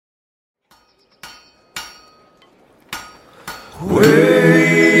Hello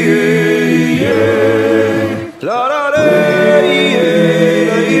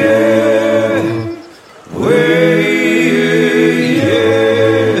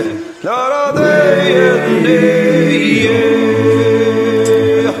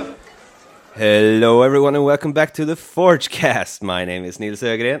everyone and welcome back to the Forgecast. My name is Nils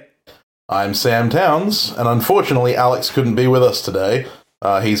Ögren. I'm Sam Towns, and unfortunately Alex couldn't be with us today.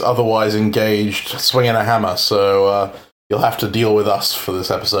 He's otherwise engaged swinging a hammer, so you'll have to deal with us for this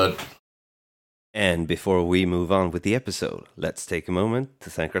episode. And before we move on with the episode, let's take a moment to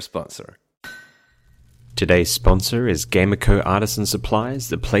thank our sponsor. Today's sponsor is Gamerco Artisan Supplies,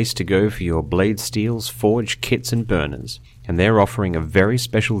 the place to go for your blade steels, forge kits and burners. And they're offering a very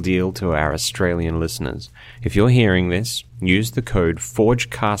special deal to our Australian listeners. If you're hearing this, use the code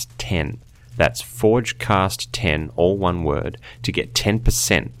FORGECAST10. That's FORGECAST10, all one word, to get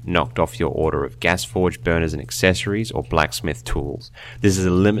 10% knocked off your order of gas forge burners and accessories or blacksmith tools. This is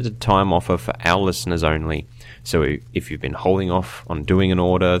a limited time offer for our listeners only. So if you've been holding off on doing an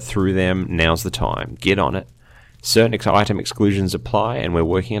order through them, now's the time. Get on it. Certain item exclusions apply, and we're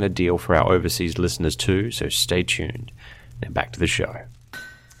working on a deal for our overseas listeners too, so stay tuned. Now back to the show.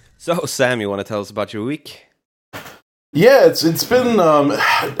 So, Sam, you want to tell us about your week? Yeah, it's been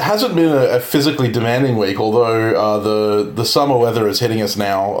hasn't been a physically demanding week, although the summer weather is hitting us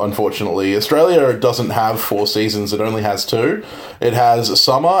now, unfortunately. Australia doesn't have 4 seasons, it only has 2. It has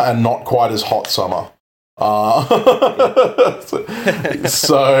summer and not quite as hot summer.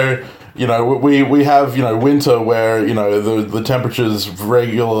 So, you know, we have, you know, winter where, you know, the temperatures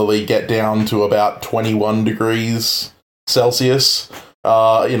regularly get down to about 21 degrees Celsius.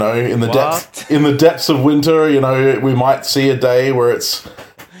 You know, in the depths of winter, you know, we might see a day where it's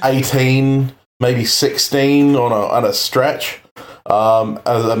 18, maybe 16 on a stretch,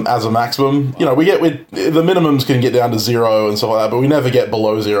 as a maximum. You know, the minimums can get down to 0 and stuff like that, but we never get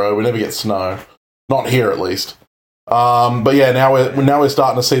below 0. We never get snow, not here at least. But yeah, now we're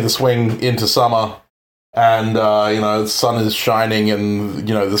starting to see the swing into summer, and you know, the sun is shining, and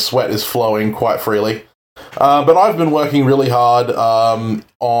you know, the sweat is flowing quite freely. But I've been working really hard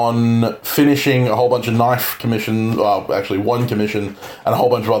on finishing a whole bunch of knife commissions, actually one commission, and a whole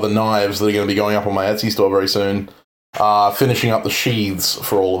bunch of other knives that are going to be going up on my Etsy store very soon. Finishing up the sheaths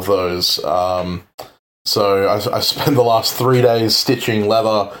for all of those. So I spent the last 3 days stitching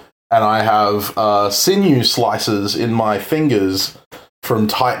leather, and I have sinew slices in my fingers from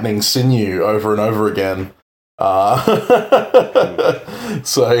tightening sinew over and over again.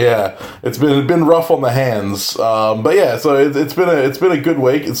 So yeah, it's been rough on the hands, but yeah, so it's been a good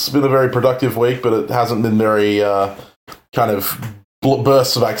week. It's been a very productive week, but it hasn't been very kind of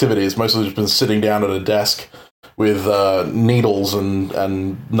bursts of activities. Mostly just been sitting down at a desk with needles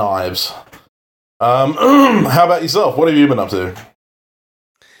and knives. How about yourself? What have you been up to?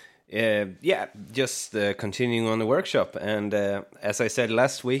 Just continuing on the workshop, and as I said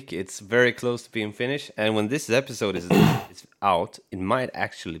last week, it's very close to being finished, and when this episode is out, it might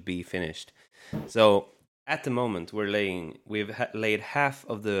actually be finished. So at the moment we've laid half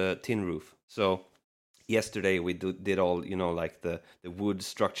of the tin roof. So yesterday we did all, you know, like the wood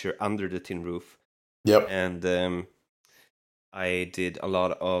structure under the tin roof. Yep. And I did a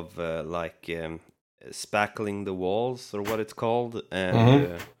lot of spackling the walls, or what it's called,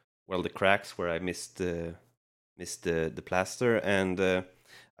 and well, the cracks where I missed the plaster, and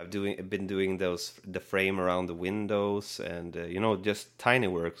I've been doing the frame around the windows, and you know, just tiny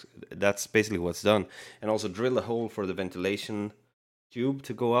work. That's basically what's done, and also drill a hole for the ventilation tube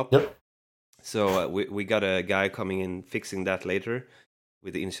to go up. Yep. So we got a guy coming in fixing that later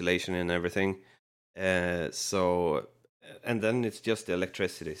with the insulation and everything. And then it's just the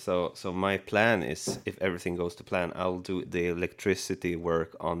electricity. So my plan is, if everything goes to plan, I'll do the electricity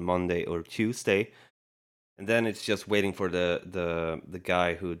work on Monday or Tuesday, and then it's just waiting for the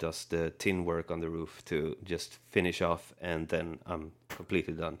guy who does the tin work on the roof to just finish off, and then I'm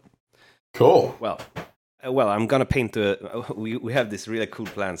completely done. Cool. Well, I'm gonna paint we have this really cool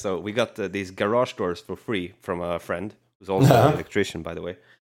plan. So we got these garage doors for free from a friend who's also an electrician, by the way.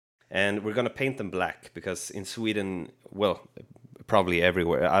 And we're going to paint them black, because in Sweden, well, probably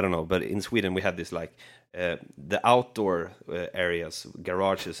everywhere, I don't know, but in Sweden we have this, like, the outdoor areas,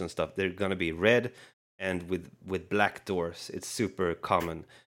 garages and stuff, they're going to be red and with black doors. It's super common.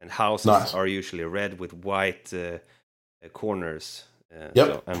 And houses are usually red with white corners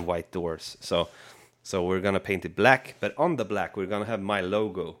and white doors. So we're going to paint it black, but on the black we're going to have my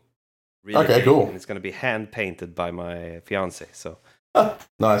logo. Really okay, big, cool. And it's going to be hand painted by my fiance, so...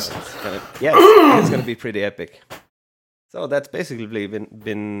 Nice. It's going to be pretty epic. So that's basically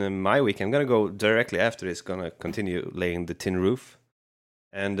been my week. I'm gonna go directly after this. Gonna continue laying the tin roof.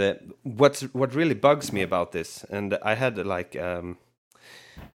 And what really bugs me about this, and I had like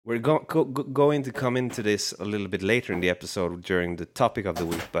we're going to come into this a little bit later in the episode during the topic of the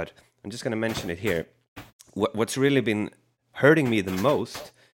week, but I'm just gonna mention it here. What's really been hurting me the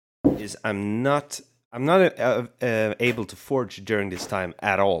most is I'm not able to forge during this time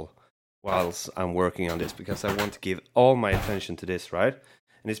at all whilst I'm working on this, because I want to give all my attention to this, right?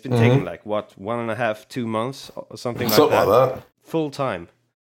 And it's been taking like 1.5, 2 months or something like that. Full time.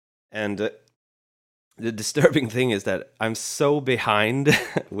 And the disturbing thing is that I'm so behind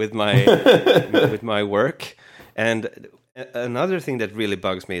with my with my work. And another thing that really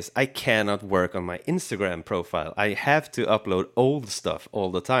bugs me is I cannot work on my Instagram profile. I have to upload old stuff all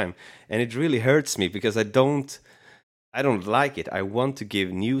the time, and it really hurts me because I don't like it. I want to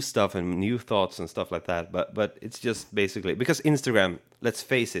give new stuff and new thoughts and stuff like that, but it's just basically because Instagram, let's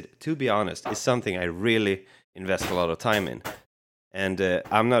face it, to be honest, is something I really invest a lot of time in. And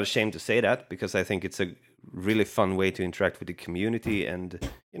I'm not ashamed to say that, because I think it's a really fun way to interact with the community and,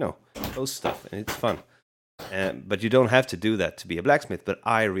 post stuff, and it's fun. But you don't have to do that to be a blacksmith, but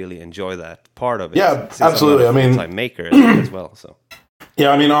I really enjoy that part of it. Yeah, absolutely. I'm a full-time maker as well, so.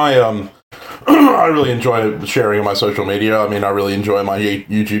 Yeah, I mean, I really enjoy sharing on my social media. I mean, I really enjoy my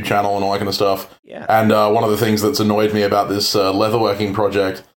YouTube channel and all that kind of stuff. Yeah. And one of the things that's annoyed me about this leatherworking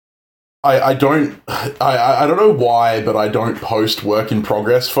project, I don't know why, but I don't post work in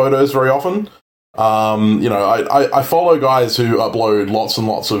progress photos very often. I follow guys who upload lots and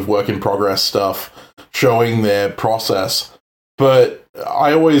lots of work in progress stuff showing their process, but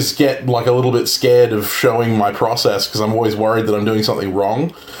I always get like a little bit scared of showing my process because I'm always worried that I'm doing something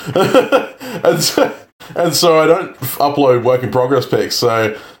wrong. and so I don't upload work in progress pics.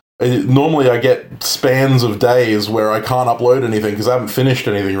 So normally I get spans of days where I can't upload anything because I haven't finished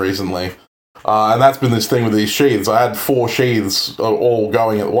anything recently. And that's been this thing with these sheaths. I had 4 sheaths all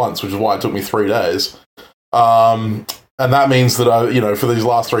going at once, which is why it took me 3 days. And that means that for these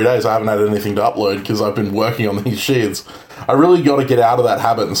last 3 days, I haven't had anything to upload because I've been working on these sheaths. I really got to get out of that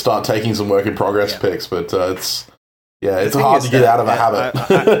habit and start taking some work in progress pics, but it's hard to get out of a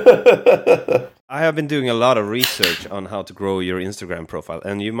habit. I have been doing a lot of research on how to grow your Instagram profile,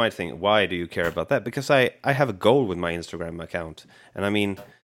 and you might think, why do you care about that? Because I have a goal with my Instagram account, and I mean,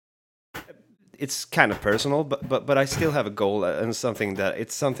 it's kind of personal, but I still have a goal, and something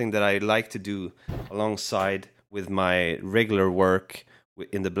that I like to do alongside with my regular work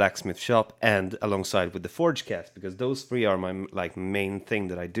in the blacksmith shop and alongside with the ForgeCast, because those 3 are my main thing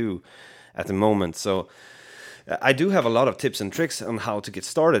that I do at the moment. So I do have a lot of tips and tricks on how to get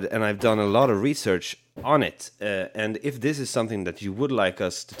started, and I've done a lot of research on it. And if this is something that you would like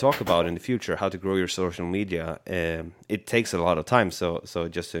us to talk about in the future, how to grow your social media, it takes a lot of time. So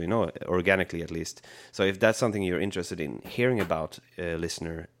just so you know, organically at least. So if that's something you're interested in hearing about,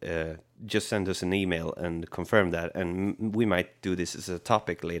 listener, just send us an email and confirm that, and we might do this as a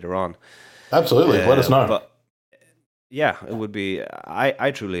topic later on. Absolutely, let us know. But yeah, it would be.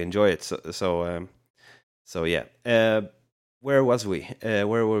 I truly enjoy it. So yeah. Where was we?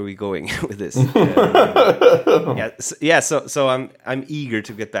 Where were we going with this? So I'm eager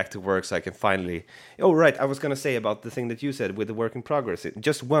to get back to work so I can finally. Oh right, I was gonna say about the thing that you said with the work in progress.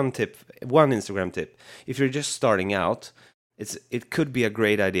 Just one Instagram tip. If you're just starting out, it could be a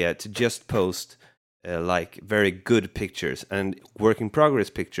great idea to just post very good pictures, and work in progress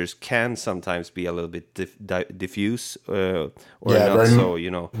pictures can sometimes be a little bit diffuse or not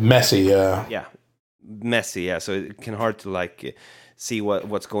so messy. Yeah. Messy, yeah. So it can hard to see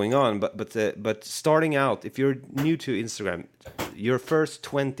what's going on. But starting out, if you're new to Instagram, your first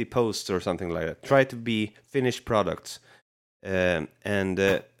 20 posts or something like that, try to be finished products, and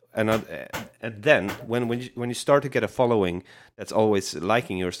then when you start to get a following that's always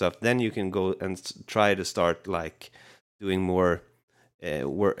liking your stuff, then you can go and try to start doing more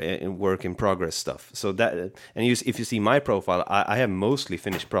work in progress stuff. So that, and if you see my profile, I have mostly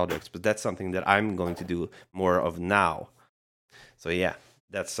finished products, but that's something that I'm going to do more of now. So yeah,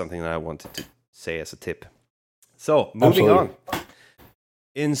 that's something that I wanted to say as a tip. So moving on,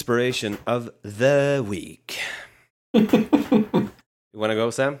 inspiration of the week. You want to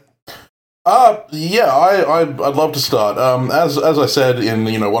go, Sam? Yeah, I'd love to start. As I said in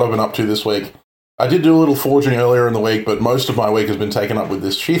what I've been up to this week, I did do a little forging earlier in the week, but most of my week has been taken up with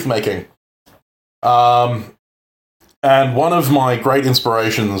this sheath making. And one of my great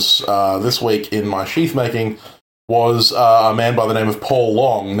inspirations this week in my sheath making was a man by the name of Paul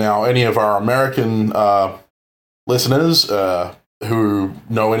Long. Now, any of our American listeners who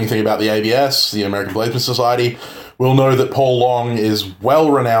know anything about the ABS, the American Bladesmith Society, will know that Paul Long is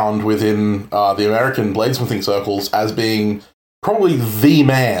well renowned within the American bladesmithing circles as being probably the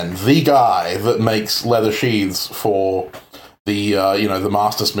man, the guy that makes leather sheaths for the the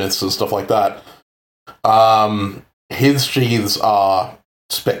master smiths and stuff like that. His sheaths are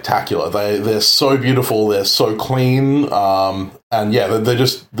spectacular. They're so beautiful. They're so clean. And yeah,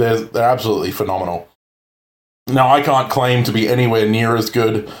 they're absolutely phenomenal. Now, I can't claim to be anywhere near as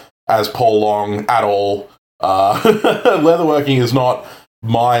good as Paul Long at all. Leatherworking is not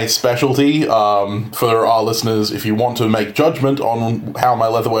my specialty. For our listeners, if you want to make judgment on how my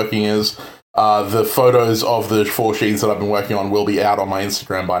leatherworking is, the photos of the 4 sheaths that I've been working on will be out on my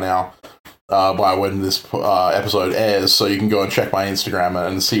Instagram by now, by when this episode airs, so you can go and check my Instagram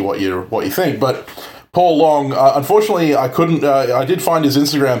and see what you think. But Paul Long, unfortunately, I couldn't. I did find his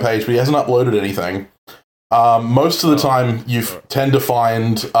Instagram page, but he hasn't uploaded anything. Most of the time, you tend to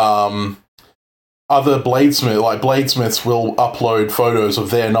find other bladesmiths will upload photos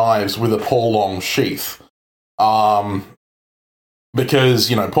of their knives with a Paul Long sheath. Because,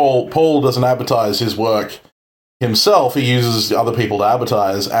 Paul doesn't advertise his work himself, he uses other people to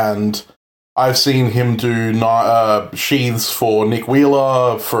advertise, and I've seen him do sheaths for Nick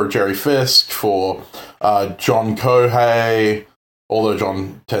Wheeler, for Jerry Fisk, for John Kohei, although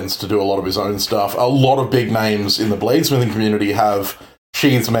John tends to do a lot of his own stuff. A lot of big names in the bladesmithing community have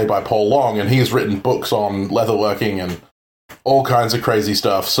sheaths made by Paul Long, and he's written books on leatherworking and all kinds of crazy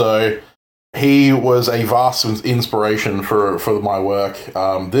stuff. So he was a vast inspiration for my work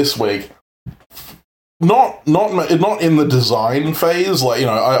this week. Not in the design phase. Like,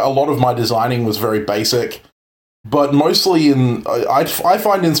 a lot of my designing was very basic, but mostly I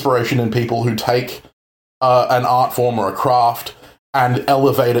find inspiration in people who take an art form or a craft and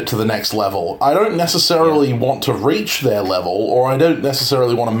elevate it to the next level. I don't necessarily want to reach their level, or I don't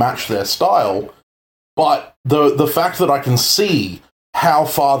necessarily want to match their style, but the fact that I can see how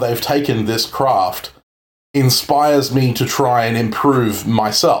far they've taken this craft inspires me to try and improve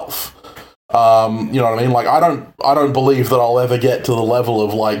myself. You know what I mean? Like, I don't believe that I'll ever get to the level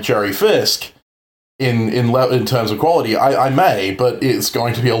of like Jerry Fisk in terms of quality. I may, but it's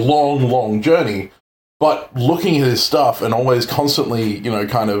going to be a long, long journey. But looking at his stuff and always constantly,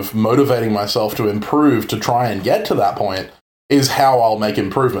 kind of motivating myself to improve to try and get to that point is how I'll make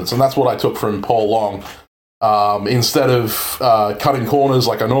improvements. And that's what I took from Paul Long. Instead of cutting corners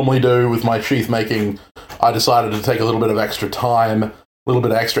like I normally do with my sheath making, I decided to take a little bit of extra time, a little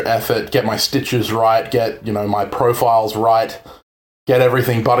bit of extra effort, get my stitches right, get my profiles right, get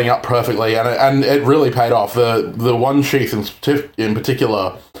everything butting up perfectly, and it really paid off. The one sheath in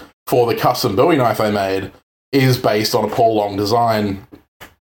particular for the custom Bowie knife I made is based on a Paul Long design,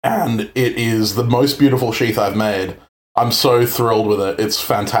 and it is the most beautiful sheath I've made. I'm so thrilled with it. It's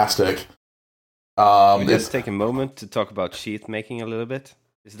fantastic. Let's take a moment to talk about sheath making a little bit.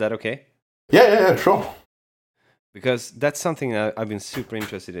 Is that okay? Yeah, sure. Because that's something that I've been super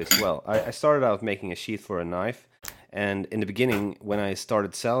interested in as well. I started out making a sheath for a knife, and in the beginning, when I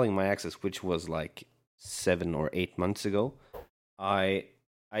started selling my axes, which was like 7 or 8 months ago, I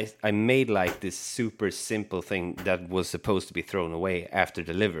made like this super simple thing that was supposed to be thrown away after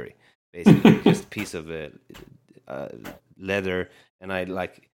delivery. Basically, just a piece of leather, and I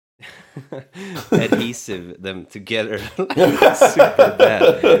like adhesive them together super bad.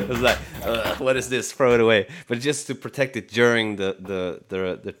 It was like, what is this? Throw it away. But just to protect it during the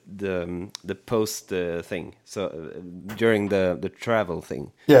post thing. So during the travel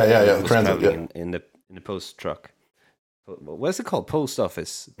thing. Yeah. The transit. Yeah. In the post truck. What's it called? Post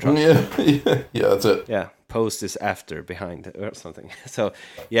office truck. Yeah, that's it. Yeah, post is after, behind, or something. So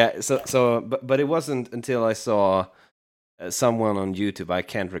yeah, but it wasn't until I saw someone on YouTube, I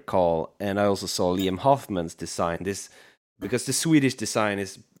can't recall, and I also saw Liam Hoffman's design. This, because the Swedish design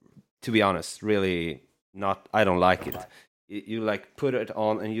is, to be honest, really not. I don't like it. You like put it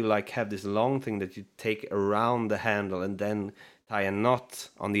on, and you like have this long thing that you take around the handle, and then tie a knot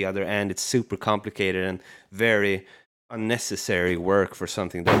on the other end. It's super complicated and very unnecessary work for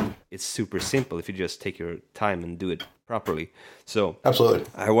something that it's super simple if you just take your time and do it properly. So absolutely,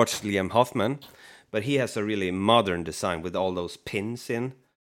 I watched Liam Hoffman, but he has a really modern design with all those pins in.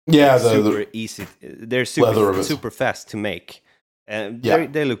 Yeah, super easy. They're super fast to make, and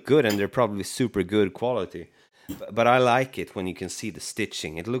they look good, and they're probably super good quality. But I like it when you can see the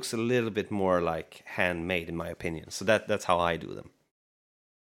stitching. It looks a little bit more like handmade, in my opinion. So that's how I do them.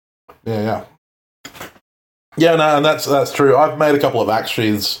 Yeah, no, and that's true. I've made a couple of axe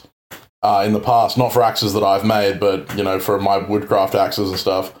sheaths in the past, not for axes that I've made, but for my woodcraft axes and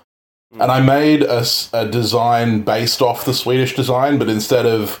stuff. And I made a design based off the Swedish design, but instead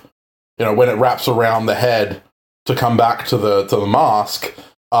of when it wraps around the head, to come back to the mask,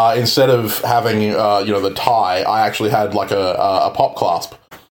 instead of having the tie, I actually had like a pop clasp.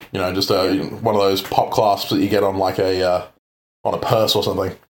 Just one of those pop clasps that you get on like on a purse or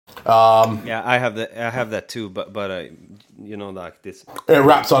something. Yeah, I have that too, but like this. It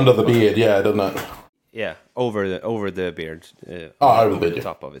wraps under the beard, yeah, doesn't it? Yeah, over the beard. Over the beard, the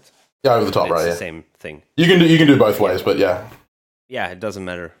top of it. Yeah, over the top, right? It's yeah, the same thing. You can do both ways, but yeah. Yeah, it doesn't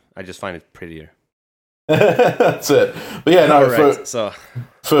matter. I just find it prettier. That's it. But yeah, no. Right,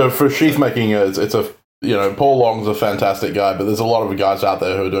 for sheath making, it's a Paul Long's a fantastic guy, but there's a lot of guys out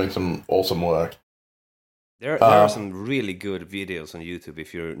there who are doing some awesome work. There are some really good videos on YouTube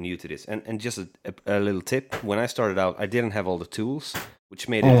if you're new to this. And just a little tip: when I started out, I didn't have all the tools, which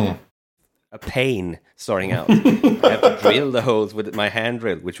made it a pain starting out. I had to drill the holes with my hand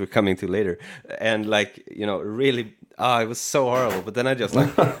drill, which we're coming to later, and really, it was so horrible. But then I just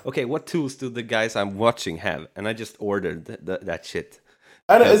okay, what tools do the guys I'm watching have? And I just ordered that shit.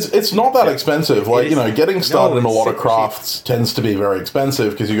 And it's not that expensive. Getting started in a lot of crafts tends to be very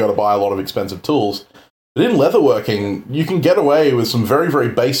expensive because you got to buy a lot of expensive tools. But in leatherworking, you can get away with some very, very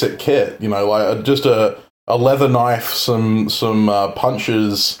basic kit. Like just a leather knife, some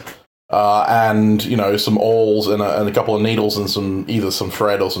punches, and some awls and a couple of needles and either some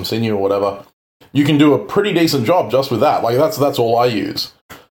thread or some sinew or whatever. You can do a pretty decent job just with that. Like that's all I use.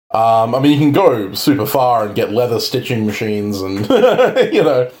 You can go super far and get leather stitching machines and,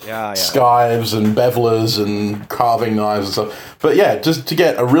 scythes and bevelers and carving knives and stuff. But yeah, just to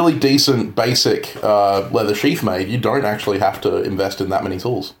get a really decent basic leather sheath made, you don't actually have to invest in that many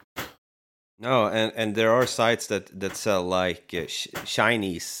tools. No, and there are sites that sell like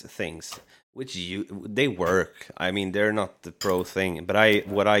Chinese things, which they work. I mean, they're not the pro thing, but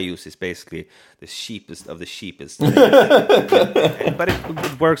what I use is basically the cheapest of the cheapest. But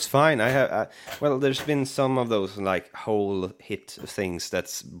it works fine. There's been some of those like whole hit things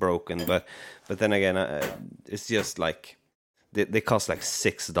that's broken, but then again, it's just like they cost like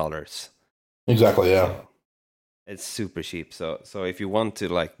 $6. Exactly, yeah. So it's super cheap. So if you want to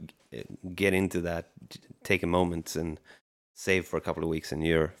like get into that, take a moment and save for a couple of weeks and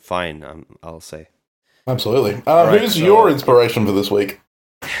you're fine, I'll say. Absolutely. Who's your inspiration for this week?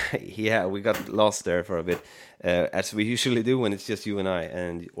 Yeah, we got lost there for a bit, as we usually do when it's just you and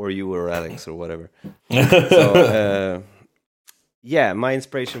I, or you or Alex or whatever. So, my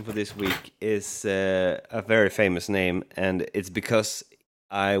inspiration for this week is a very famous name, and it's because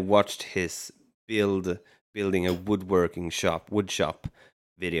I watched his building a wood shop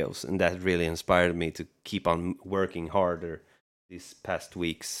videos, and that really inspired me to keep on working harder these past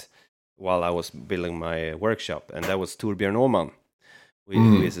weeks while I was building my workshop, and that was Torbjörn Åman,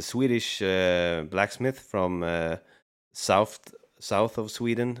 who is a Swedish blacksmith from south of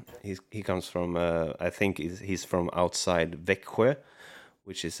Sweden. He comes from I think he's from outside Växjö,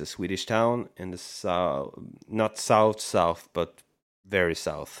 which is a Swedish town in the south, not south, but very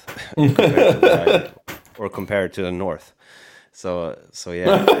south, compared to the north. So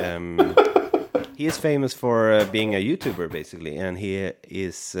yeah, he is famous for being a YouTuber basically, and he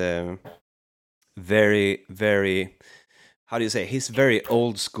is very, very, how do you say? He's very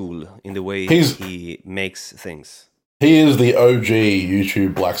old school in the way he makes things. He is the OG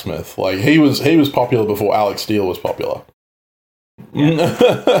YouTube blacksmith. Like he was popular before Alex Steele was popular. Yeah.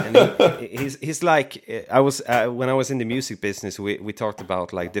 And he's like, I was when I was in the music business, we talked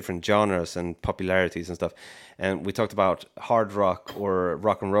about like different genres and popularities and stuff, and we talked about hard rock or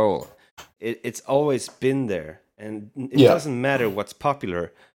rock and roll. It's always been there, and it doesn't matter what's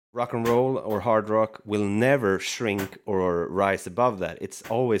popular. Rock and roll or hard rock will never shrink or rise above that. It's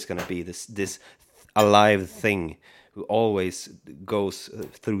always going to be this alive thing who always goes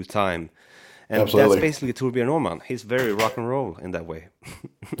through time. And Absolutely. That's basically Torbjörn Åman. He's very rock and roll in that way.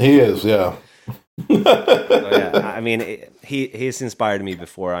 He is, yeah. I mean, he's inspired me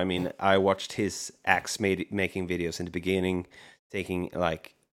before. I mean, I watched his axe making videos in the beginning, taking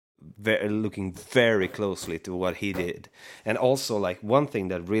like looking very closely to what he did, and also like one thing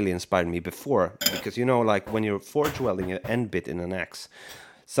that really inspired me before, because like when you're forge welding an end bit in an axe,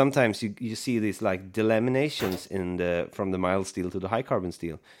 sometimes you see these like delaminations from the mild steel to the high carbon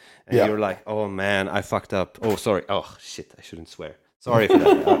steel, and you're like, oh man, I fucked up. Oh sorry. Oh shit, I shouldn't swear. Sorry for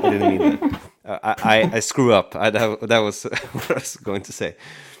that. I didn't mean that. I screw up. That was what I was going to say.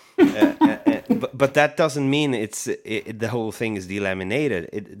 But that doesn't mean the whole thing is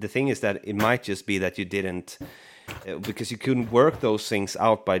delaminated. The thing is that it might just be that you didn't, because you couldn't work those things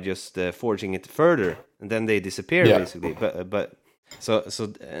out by just forging it further, and then they disappear basically. But so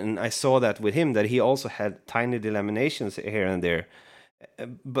and I saw that with him, that he also had tiny delaminations here and there.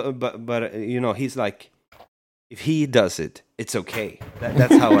 But he's like, if he does it, it's okay.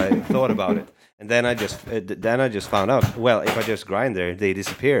 That's how I thought about it. And then I just found out, well, if I just grind there, they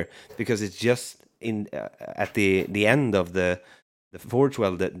disappear because it's just in at the end of the forge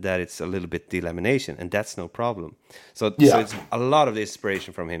well that it's a little bit delamination, and that's no problem. So it's a lot of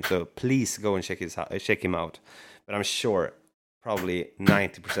inspiration from him. So please go and check him out. But I'm sure probably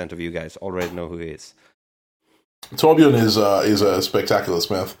 90% of you guys already know who he is. Torbjorn is a spectacular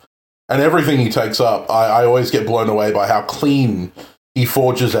smith, and everything he takes up, I always get blown away by how clean he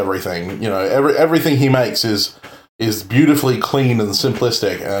forges everything. You know, everything he makes is beautifully clean and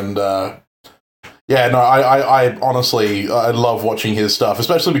simplistic, and I honestly I love watching his stuff,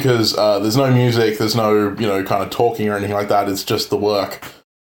 especially because there's no music, there's no kind of talking or anything like that. It's just the work,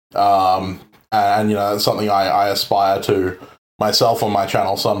 and it's something I aspire to myself on my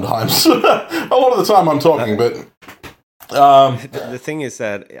channel sometimes. A lot of the time I'm talking, but the thing is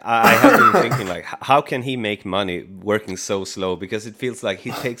that I have been thinking, like, how can he make money working so slow? Because it feels like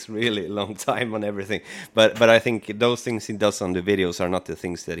he takes really long time on everything. But I think those things he does on the videos are not the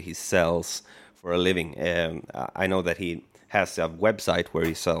things that he sells for a living. I know that he has a website where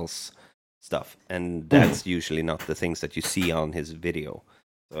he sells stuff, and that's usually not the things that you see on his video.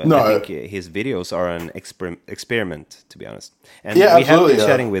 So I think his videos are an experiment, to be honest. And we have been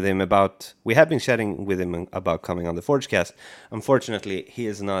chatting with him about coming on the Forgecast. Unfortunately, he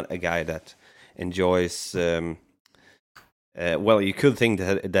is not a guy that enjoys. Well, you could think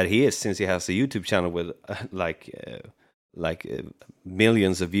that he is, since he has a YouTube channel with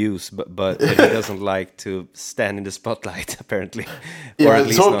millions of views, but he doesn't like to stand in the spotlight, apparently, or at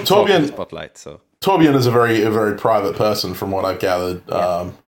least not talk in the spotlight. So. Torbjorn is a very private person, from what I've gathered.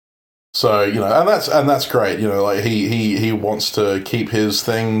 Yeah. So and that's great. Like he wants to keep his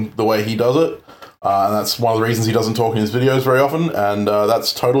thing the way he does it, and that's one of the reasons he doesn't talk in his videos very often. And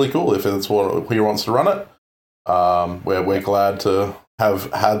that's totally cool if it's what he wants to run it. We're glad to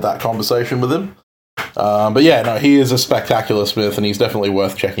have had that conversation with him. But yeah, no, he is a spectacular smith, and he's definitely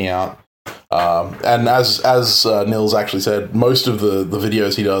worth checking out. And as Nils actually said, most of the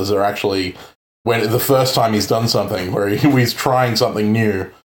videos he does are actually when the first time he's done something where he's trying something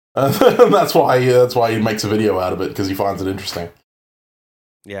new, and that's why he makes a video out of it, because he finds it interesting.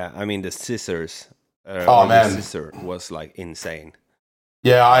 Yeah, I mean the scissors. Man, the scissor was like insane.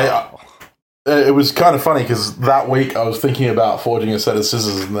 Yeah, it was kind of funny because that week I was thinking about forging a set of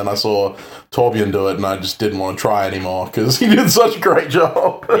scissors, and then I saw Torbjorn do it, and I just didn't want to try anymore because he did such a great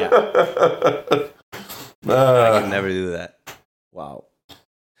job. Yeah, I could never do that. Wow.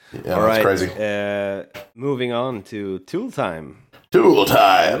 Yeah, all that's right, crazy. Moving on to tool time. Tool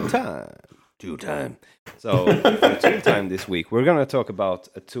time. So for tool time this week, we're gonna talk about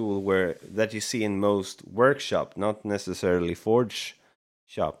a tool that you see in most workshop, not necessarily forge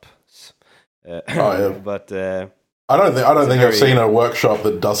shops. But I don't think I've seen a workshop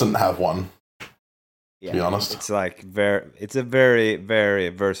that doesn't have one. Yeah, to be honest, it's like it's a very, very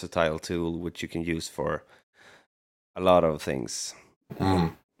versatile tool which you can use for a lot of things.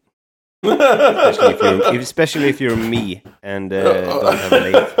 Especially if you're me and don't have a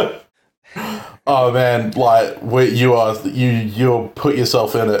lathe. Oh man, like you put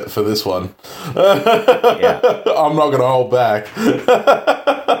yourself in it for this one. Yeah. I'm not gonna hold back.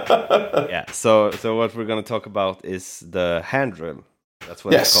 Yeah. So what we're gonna talk about is the hand drill. That's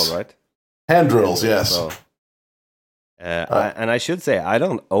what it's called, right? Hand drills, yes. So, and I should say I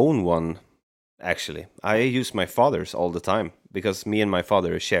don't own one. Actually, I use my father's all the time because me and my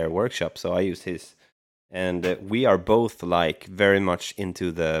father share a workshop, so I use his. And we are both like very much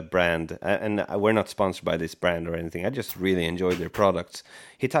into the brand, and we're not sponsored by this brand or anything. I just really enjoy their products.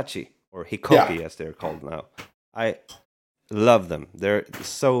 Hitachi, or Hikoki as they're called now. I love them. They're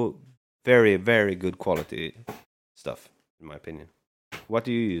so very, very good quality stuff, in my opinion. What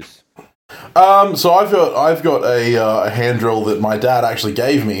do you use? So I've got a hand drill that my dad actually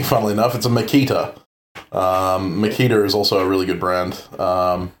gave me. Funnily enough, it's a Makita. Makita is also a really good brand.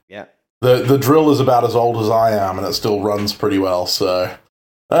 Yeah. The drill is about as old as I am, and it still runs pretty well. So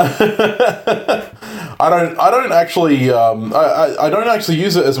I don't actually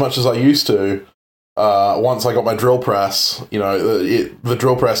use it as much as I used to. Once I got my drill press, the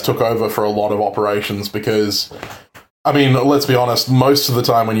drill press took over for a lot of operations because, I mean, let's be honest, most of the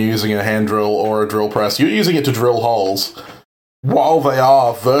time when you're using a hand drill or a drill press, you're using it to drill holes. While they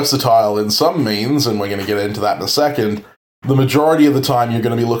are versatile in some means, and we're going to get into that in a second, the majority of the time you're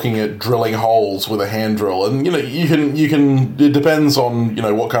going to be looking at drilling holes with a hand drill. And, you can, it depends on,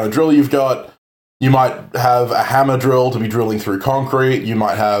 what kind of drill you've got. You might have a hammer drill to be drilling through concrete. You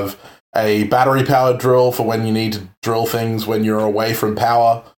might have a battery-powered drill for when you need to drill things when you're away from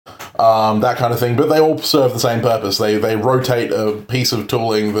power. that kind of thing. But they all serve the same purpose. They rotate a piece of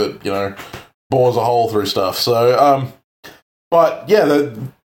tooling that bores a hole through stuff. So, but yeah,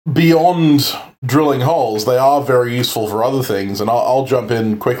 beyond drilling holes, they are very useful for other things. And I'll jump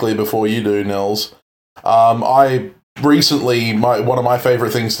in quickly before you do, Nils. I recently, one of my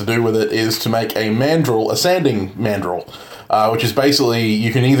favorite things to do with it is to make a sanding mandrel, which is basically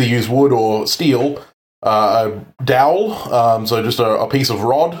you can either use wood or steel, a dowel, so just a piece of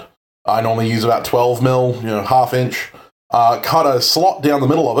rod. I normally use about 12 mil, half inch, cut a slot down the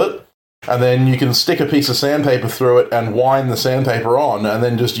middle of it, and then you can stick a piece of sandpaper through it and wind the sandpaper on, and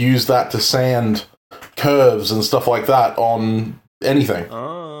then just use that to sand curves and stuff like that on anything.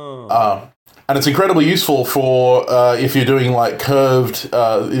 And it's incredibly useful for if you're doing like curved,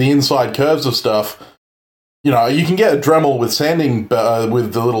 the inside curves of stuff. You can get a Dremel with sanding,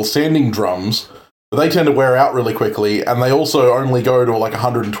 with the little sanding drums, but they tend to wear out really quickly, and they also only go to like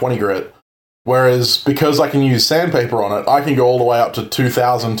 120 grit. Whereas because I can use sandpaper on it, I can go all the way up to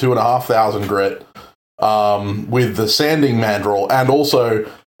 2,000, 2,500 grit with the sanding mandrel, and also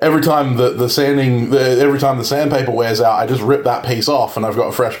every time the sandpaper wears out, I just rip that piece off, and I've got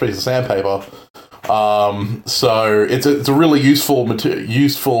a fresh piece of sandpaper. So it's a really useful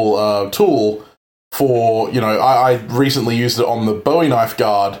tool for I recently used it on the Bowie knife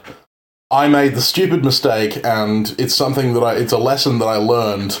guard. I made the stupid mistake, and it's something it's a lesson that I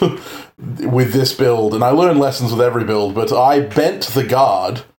learned with this build, and I learn lessons with every build. But I bent the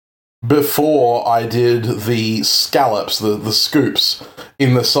guard before I did the scallops, the scoops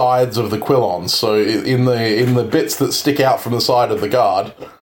in the sides of the quillons. So in the bits that stick out from the side of the guard,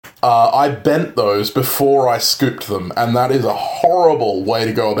 I bent those before I scooped them, and that is a horrible way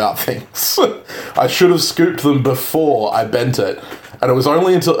to go about things. I should have scooped them before I bent it, and it was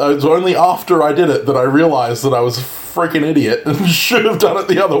only after I did it that I realized that I was a freaking idiot and should have done it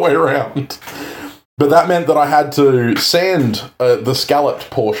the other way around. But that meant that I had to sand the scalloped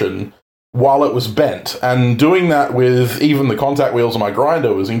portion while it was bent, and doing that with even the contact wheels on my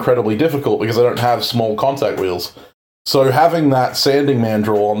grinder was incredibly difficult because I don't have small contact wheels. So having that sanding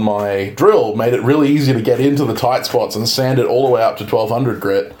mandrel on my drill made it really easy to get into the tight spots and sand it all the way up to 1200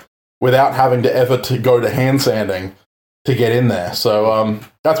 grit without having to ever go to hand sanding to get in there. So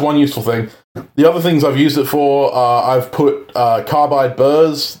that's one useful thing. The other things I've used it for, I've put carbide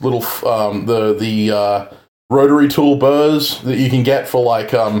burrs, little the rotary tool burrs that you can get for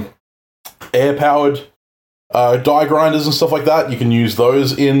like air-powered die grinders and stuff like that. You can use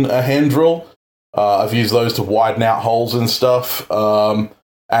those in a hand drill. I've used those to widen out holes and stuff,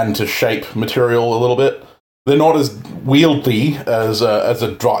 and to shape material a little bit. They're not as wieldy as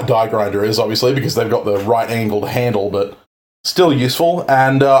a die grinder is, obviously, because they've got the right-angled handle, but still useful.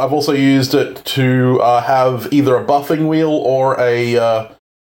 And I've also used it to have either a buffing wheel or a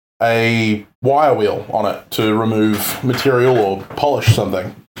wire wheel on it to remove material or polish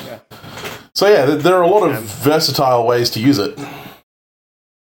something. Yeah. So yeah, there are a lot of versatile ways to use it.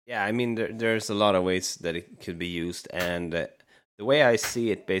 Yeah, I mean, there's a lot of ways that it could be used, and the way I see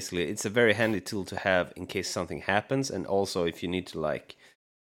it, basically, it's a very handy tool to have in case something happens, and also if you need to, like,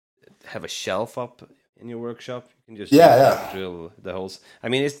 have a shelf up in your workshop, you can just drill the holes. I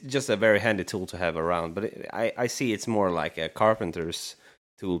mean, it's just a very handy tool to have around, but I see it's more like a carpenter's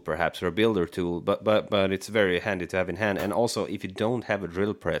tool, perhaps, or a builder tool, but it's very handy to have in hand, and also, if you don't have a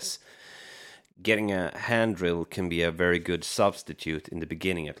drill press, getting a hand drill can be a very good substitute in the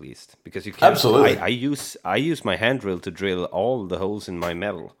beginning, at least, because you can. Absolutely. I use my hand drill to drill all the holes in my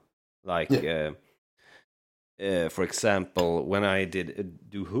metal. Like, for example, when I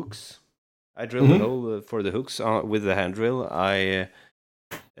do hooks, I drilled a hole for the hooks with the hand drill.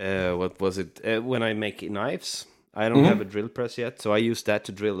 What was it? When I make knives, I don't have a drill press yet, so I use that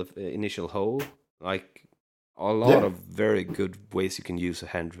to drill the initial hole. Like, a lot of very good ways you can use a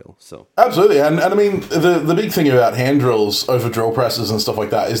hand drill. So absolutely, and I mean the big thing about hand drills over drill presses and stuff like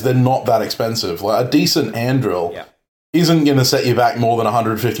that is they're not that expensive. Like a decent hand drill isn't going to set you back more than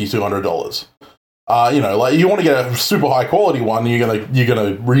 $150, $200. Like you want to get a super high quality one, you're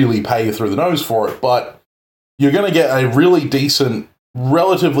gonna really pay through the nose for it, but you're gonna get a really decent,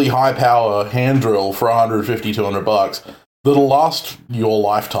 relatively high power hand drill for $150, $200 that'll last your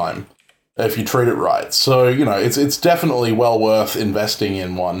lifetime if you treat it right. So, it's definitely well worth investing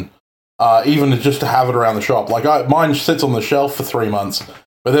in one, even just to have it around the shop. Like, mine sits on the shelf for 3 months,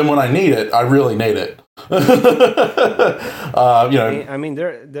 but then when I need it, I really need it. I mean,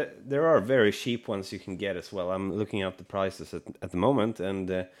 there are very cheap ones you can get as well. I'm looking up the prices at the moment, and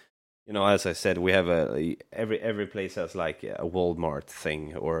as I said, we have every place has like a Walmart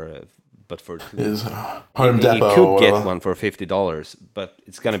thing or a but for two. Is Home you Depot. could or get whatever. one for $50, but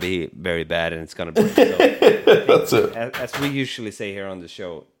it's gonna be very bad and it's gonna break. So, That's it. as we usually say here on the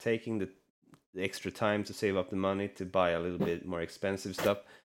show, taking the extra time to save up the money to buy a little bit more expensive stuff.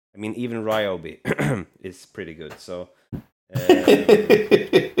 I mean, even Ryobi is pretty good. So, and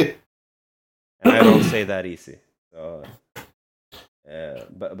I don't say that easy. So,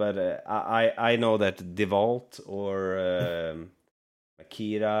 but I know that DeWalt or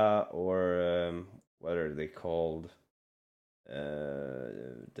Akira or what are they called?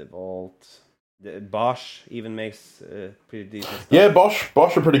 DeWalt, Bosch even makes pretty decent stuff. Yeah, Bosch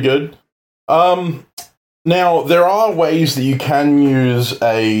are pretty good. Now there are ways that you can use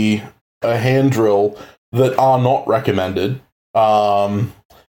a hand drill that are not recommended. And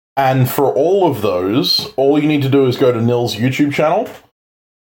for all of those, all you need to do is go to Nil's YouTube channel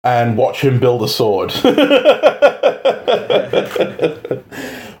and watch him build a sword.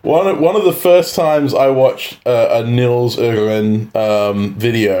 One of the first times I watched a Nils Ögren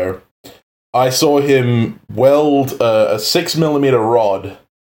video, I saw him weld a 6mm rod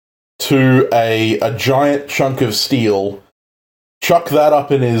to a giant chunk of steel, chuck that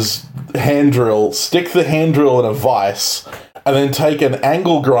up in his hand drill, stick the hand drill in a vise, and then take an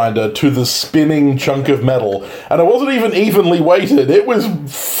angle grinder to the spinning chunk of metal. And it wasn't even evenly weighted. It was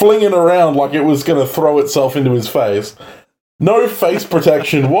flinging around like it was going to throw itself into his face. No face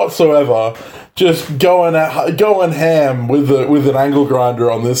protection whatsoever. Just going ham with an angle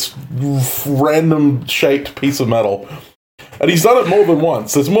grinder on this random shaped piece of metal. And he's done it more than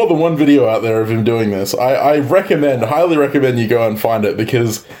once. There's more than one video out there of him doing this. I highly recommend you go and find it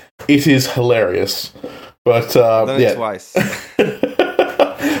because it is hilarious. But yeah, twice.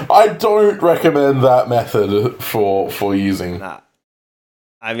 I don't recommend that method for using. Nah.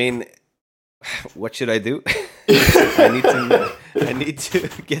 I mean, what should I do? I need to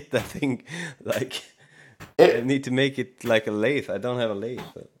get that thing like. I need to make it like a lathe. I don't have a lathe.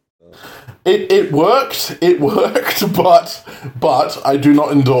 It worked, but I do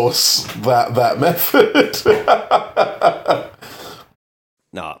not endorse that method.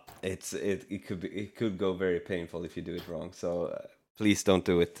 No, it could go very painful if you do it wrong. So please don't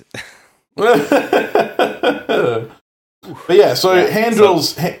do it. But yeah, so hand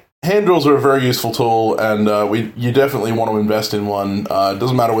drills are a very useful tool, and you definitely want to invest in one. It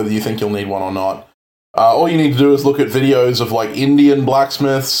doesn't matter whether you think you'll need one or not. All you need to do is look at videos of like Indian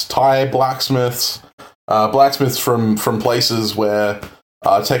blacksmiths, Thai blacksmiths, blacksmiths from places where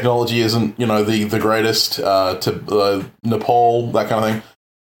technology isn't the greatest, to Nepal, that kind of thing.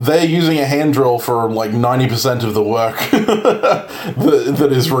 They're using a hand drill for like 90% of the work that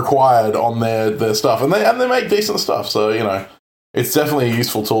is required on their stuff, and they make decent stuff. So it's definitely a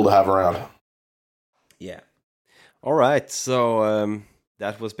useful tool to have around. Yeah. All right. So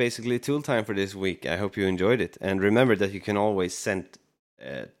that was basically tool time for this week. I hope you enjoyed it, and remember that you can always send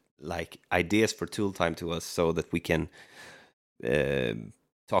like ideas for tool time to us so that we can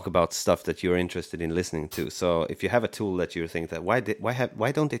talk about stuff that you're interested in listening to. So if you have a tool that you think that why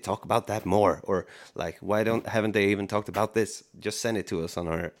don't they talk about that more, or like haven't they even talked about this, just send it to us on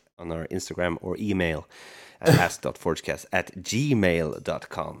our Instagram or email at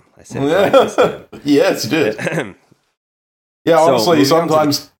ask.forgecast@gmail.com. I said it right this time. Yes, you did. Yeah, honestly,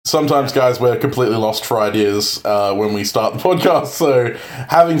 sometimes guys, we're completely lost for ideas when we start the podcast, so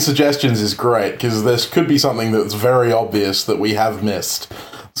having suggestions is great, because there could be something that's very obvious that we have missed.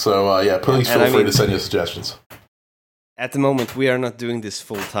 So, yeah, please feel free to send your suggestions. At the moment, we are not doing this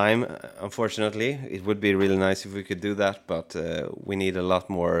full time, unfortunately. It would be really nice if we could do that, but we need a lot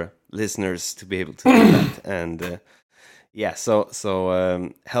more listeners to be able to do that. And yeah, so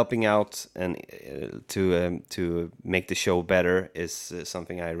helping out and to make the show better is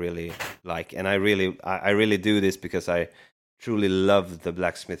something I really like, and I really do this because I truly love the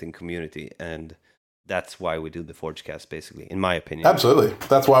blacksmithing community, and that's why we do the Forgecast, basically, in my opinion. Absolutely,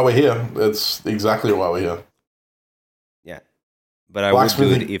 that's why we're here. It's exactly why we're here. Yeah, but I would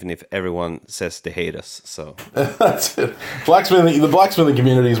do it even if everyone says they hate us. So that's it. The blacksmithing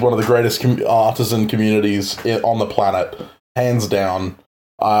community is one of the greatest artisan communities on the planet, hands down.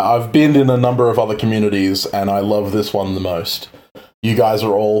 I've been in a number of other communities, and I love this one the most. You guys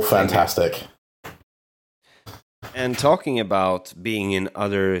are all fantastic. And talking about being in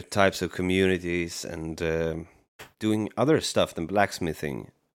other types of communities and doing other stuff than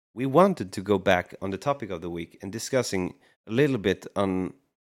blacksmithing, we wanted to go back on the topic of the week and discussing a little bit on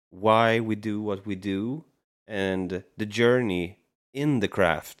why we do what we do and the journey in the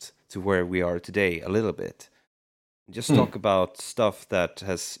craft to where we are today a little bit. Just talk about stuff that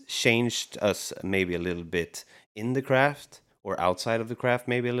has changed us maybe a little bit in the craft or outside of the craft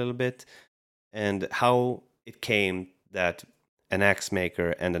maybe a little bit, and how it came that an axe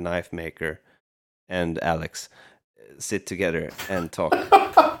maker and a knife maker and Alex sit together and talk.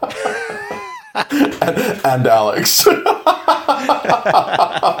 and Alex.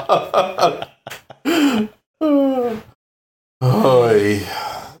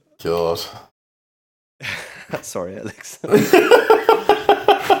 Oh, God. Sorry, Alex.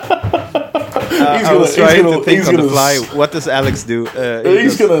 I was trying to think on the fly. What does Alex do?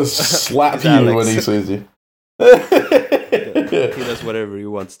 He's gonna slap you when he sees you. He does whatever he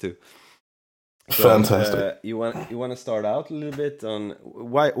wants to. So, fantastic. You want to start out a little bit on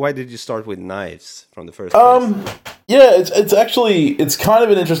why did you start with knives from the first place? Yeah, it's actually it's kind of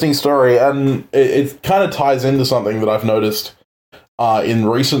an interesting story, and it kind of ties into something that I've noticed in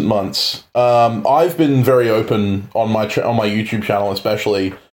recent months. I've been very open on my YouTube channel,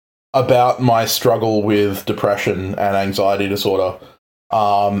 especially about my struggle with depression and anxiety disorder.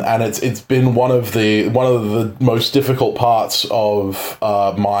 And it's been one of the most difficult parts of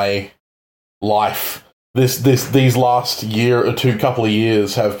my life. These last year or couple of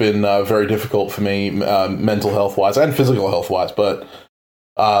years have been very difficult for me, mental health wise and physical health wise. But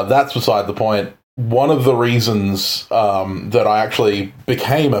that's beside the point. One of the reasons that I actually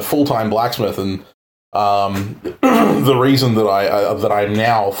became a full-time blacksmith, and the reason that I'm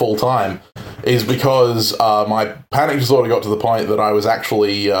now full-time, is because my panic disorder got to the point that I was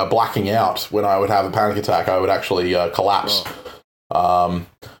actually blacking out. When I would have a panic attack, I would actually collapse. Oh.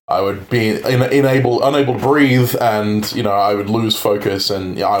 I would be unable to breathe, and I would lose focus,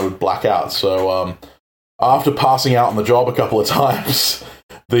 and I would black out. So after passing out on the job a couple of times,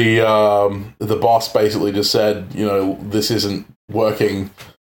 the boss basically just said, this isn't working.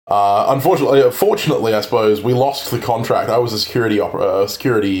 Fortunately, I suppose we lost the contract. I was a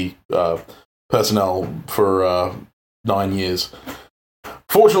security personnel for 9 years.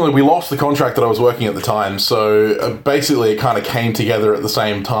 Fortunately, we lost the contract that I was working at the time, so basically it kind of came together at the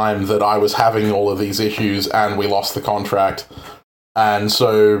same time that I was having all of these issues, and we lost the contract. And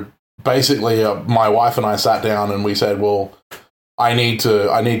so basically, my wife and I sat down and we said, well, I need to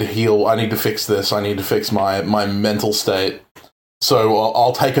heal, I need to fix this, I need to fix my mental state. So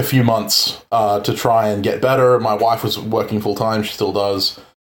I'll take a few months to try and get better. My wife was working full-time, she still does.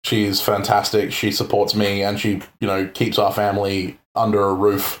 She's fantastic, she supports me, and she, keeps our family under a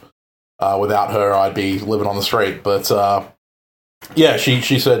roof. Without her, I'd be living on the street. But yeah,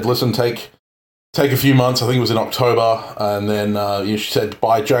 she said, listen, take a few months. I think it was in October, and then she said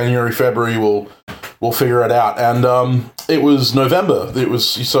by January, February, we'll figure it out. And it was November.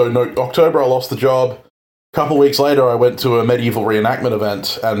 October, I lost the job. A couple of weeks later, I went to a medieval reenactment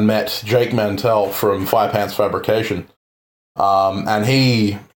event and met Jake Mantell from Firepants Fabrication, and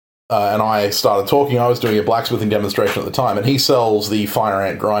he. And I started talking. I was doing a blacksmithing demonstration at the time, and he sells the fire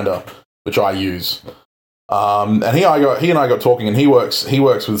ant grinder, which I use. And he and I got talking, and he works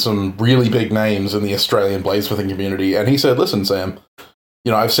with some really big names in the Australian bladesmithing community. And he said, "Listen, Sam,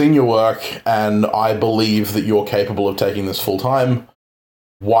 I've seen your work, and I believe that you're capable of taking this full time.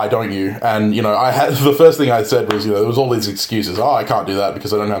 Why don't you?" And I had the first thing I said was, there was all these excuses. Oh, I can't do that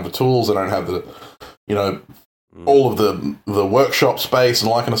because I don't have the tools. I don't have the, all of the workshop space and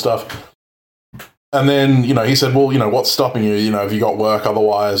all that kind of stuff. And then, he said, well, what's stopping you? Have you got work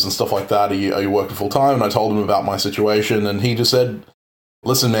otherwise and stuff like that? Are you working full time? And I told him about my situation, and he just said,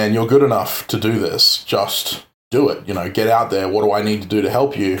 listen, man, you're good enough to do this. Just do it. Get out there. What do I need to do to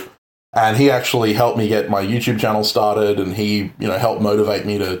help you? And he actually helped me get my YouTube channel started, and he, helped motivate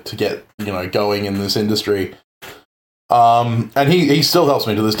me to get, going in this industry. And he still helps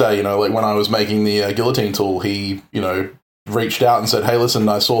me to this day, like when I was making the guillotine tool, he, reached out and said, hey, listen,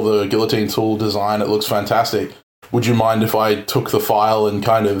 I saw the guillotine tool design. It looks fantastic. Would you mind if I took the file and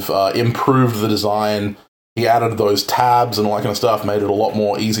kind of improved the design? He added those tabs and all that kind of stuff, made it a lot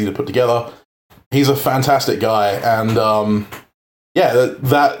more easy to put together. He's a fantastic guy. And yeah,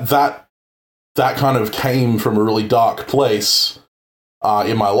 that kind of came from a really dark place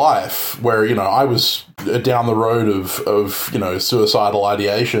in my life, where I was down the road of suicidal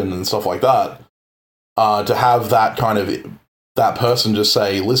ideation and stuff like that. To have that person just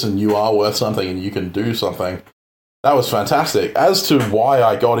say, "Listen, you are worth something, and you can do something." That was fantastic. As to why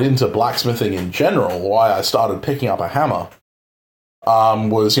I got into blacksmithing in general, why I started picking up a hammer,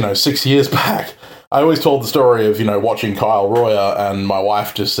 was 6 years back. I always told the story of watching Kyle Royer, and my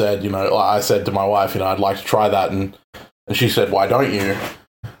wife just said, I said to my wife, I'd like to try that, and she said, why don't you?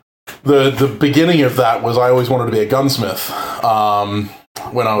 The beginning of that was I always wanted to be a gunsmith.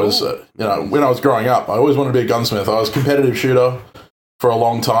 When I was when I was growing up, I always wanted to be a gunsmith. I was a competitive shooter for a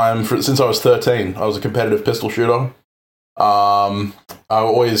long time. Since I was 13, I was a competitive pistol shooter. I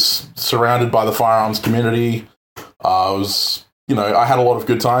always surrounded by the firearms community. I was, I had a lot of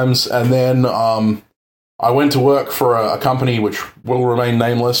good times. And then I went to work for a company which will remain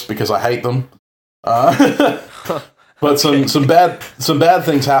nameless because I hate them. But some bad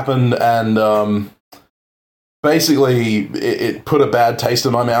things happened, and basically it put a bad taste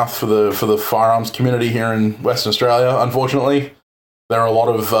in my mouth for the firearms community here in Western Australia. Unfortunately, there are a lot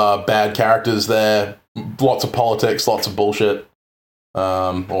of bad characters there, lots of politics, lots of bullshit,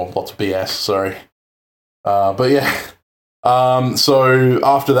 or lots of BS. Sorry, but yeah. So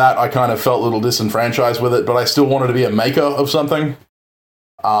after that, I kind of felt a little disenfranchised with it, but I still wanted to be a maker of something.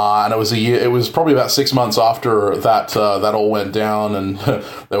 And it was probably about 6 months after that all went down, and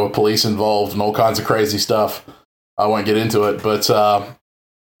there were police involved and all kinds of crazy stuff. I won't get into it, but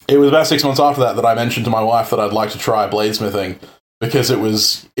it was about 6 months after that I mentioned to my wife that I'd like to try bladesmithing, because it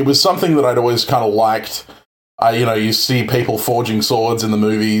was something that I'd always kind of liked. You see people forging swords in the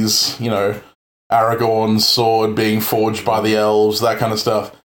movies, Aragorn's sword being forged by the elves, that kind of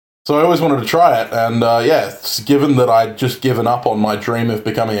stuff. So I always wanted to try it, and given that I'd just given up on my dream of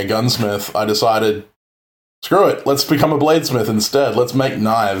becoming a gunsmith, I decided, screw it, let's become a bladesmith instead. Let's make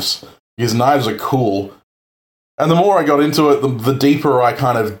knives, because knives are cool. And the more I got into it, the deeper I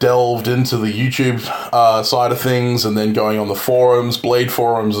kind of delved into the YouTube side of things, and then going on the forums, blade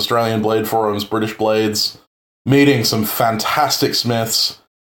forums, Australian blade forums, British blades, meeting some fantastic smiths,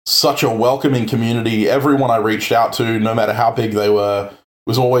 such a welcoming community. Everyone I reached out to, no matter how big they were,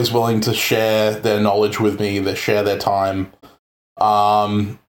 was always willing to share their knowledge with me, to share their time.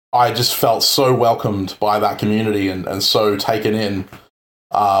 I just felt so welcomed by that community and so taken in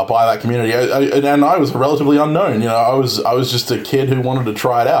by that community. And I was relatively unknown. I was just a kid who wanted to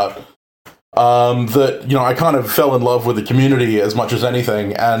try it out. I kind of fell in love with the community as much as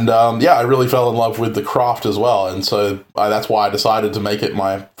anything. And I really fell in love with the craft as well. And so that's why I decided to make it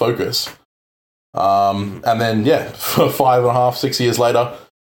my focus. And then, for 5.5, 6 years later,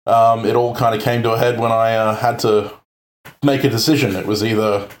 it all kind of came to a head when I had to make a decision. It was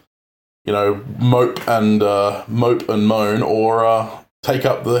either, mope and moan, or take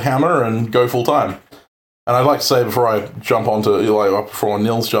up the hammer and go full time. And I'd like to say before I jump onto, before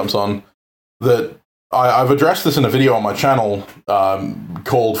Nils jumps on, that I've addressed this in a video on my channel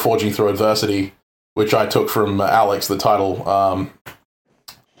called Forging Through Adversity, which I took from Alex, the title.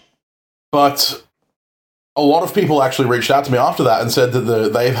 But a lot of people actually reached out to me after that and said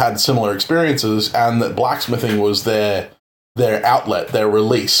that they've had similar experiences, and that blacksmithing was their outlet, their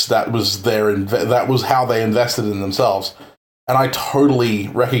release. That was how they invested in themselves. And I totally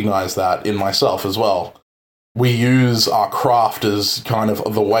recognize that in myself as well. We use our craft as kind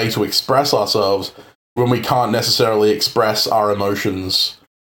of the way to express ourselves when we can't necessarily express our emotions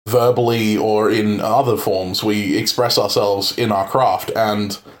verbally or in other forms. We express ourselves in our craft,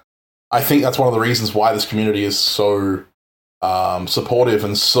 and I think that's one of the reasons why this community is so supportive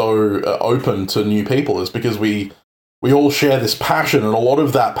and so open to new people, is because we all share this passion, and a lot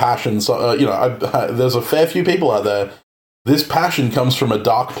of that passion, there's a fair few people out there. This passion comes from a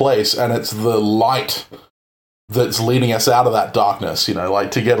dark place, and it's the light that's leading us out of that darkness,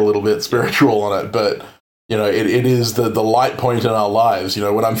 to get a little bit spiritual on it. But, it is the light point in our lives.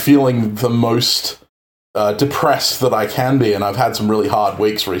 When I'm feeling the most depressed that I can be, and I've had some really hard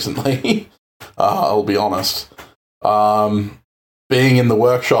weeks recently, I'll be honest. Being in the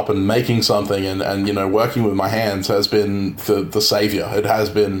workshop and making something and working with my hands has been the savior. It has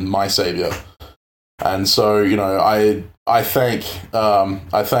been my savior. And so, I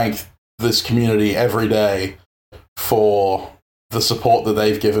thank this community every day for the support that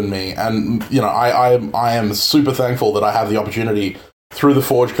they've given me. And, I am super thankful that I have the opportunity through the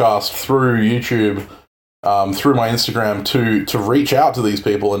Forgecast, through YouTube, through my Instagram to reach out to these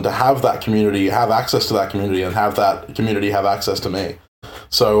people and to have that community, have access to that community, and have that community have access to me.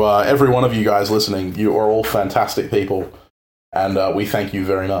 So every one of you guys listening, you are all fantastic people, and we thank you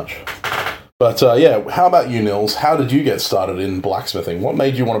very much. But how about you, Nils? How did you get started in blacksmithing? What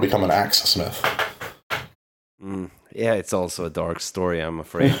made you want to become an axe smith? Yeah, it's also a dark story, I'm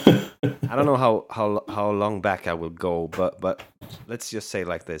afraid. I don't know how long back I will go, but let's just say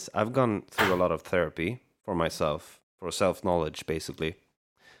like this. I've gone through a lot of therapy for myself, for self-knowledge, basically.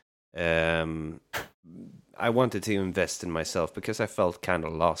 I wanted to invest in myself because I felt kind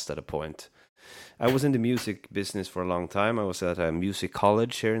of lost at a point. I was in the music business for a long time. I was at a music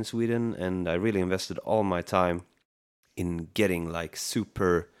college here in Sweden, and I really invested all my time in getting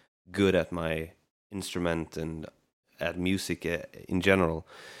super good at my instrument and at music in general.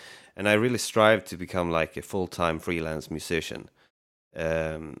 And I really strived to become a full-time freelance musician.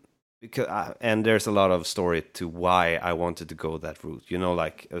 because and there's a lot of story to why I wanted to go that route. You know,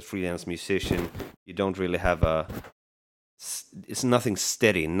 like a freelance musician, you don't really have it's nothing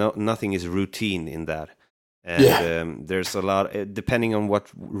steady. Nothing is routine in that. And there's a lot, depending on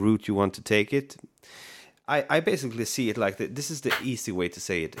what route you want to take it. I basically see it like this is the easy way to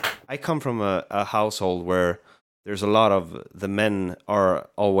say it. I come from a household where there's a lot of the men are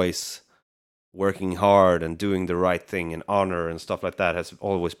always working hard and doing the right thing, and honor and stuff like that has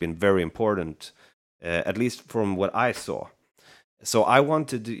always been very important, at least from what I saw. So I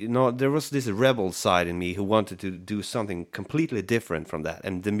wanted to, there was this rebel side in me who wanted to do something completely different from that.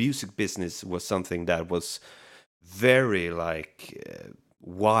 And the music business was something that was very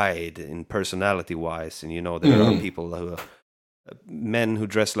wide in personality wise. And, there are people who men who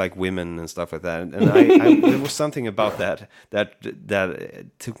dress like women and stuff like that. And I there was something about that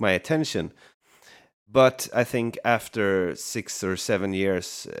took my attention. But I think after 6 or 7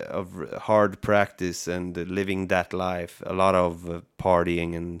 years of hard practice and living that life, a lot of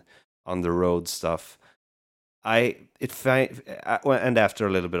partying and on the road stuff, and after a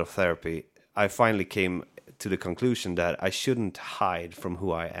little bit of therapy, I finally came to the conclusion that I shouldn't hide from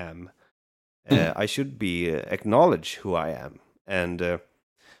who I am. I should acknowledge who I am. And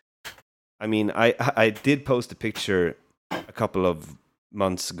I mean, I did post a picture a couple of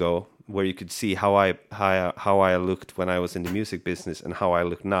months ago where you could see how I looked when I was in the music business and how I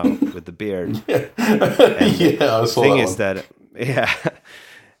look now with the beard. I saw that.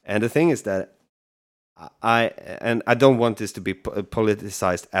 And the thing is that I don't want this to be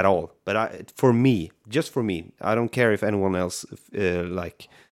politicized at all. But just for me, I don't care if anyone else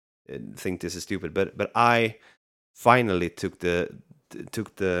think this is stupid. But I finally took the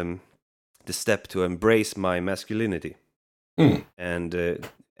step to embrace my masculinity.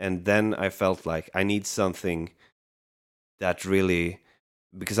 And then I felt like I need something that really,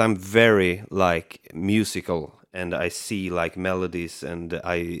 because I'm very musical, and I see melodies, and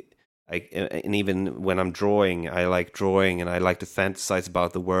and even when I'm drawing, I like drawing, and I like to fantasize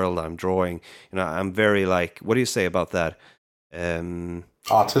about the world I'm drawing. I'm very what do you say about that?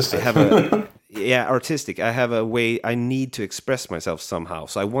 Artistic. I have artistic. I have a way I need to express myself somehow.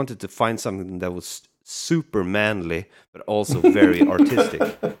 So I wanted to find something that was super manly, but also very artistic.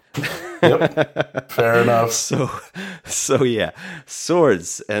 Yep, fair enough. So yeah,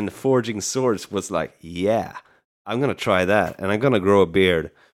 swords and forging swords was I'm gonna try that, and I'm gonna grow a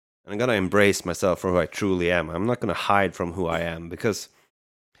beard, and I'm gonna embrace myself for who I truly am. I'm not gonna hide from who I am, because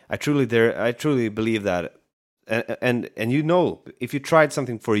I truly believe that. And if you tried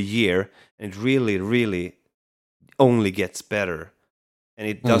something for a year and it really, really only gets better, and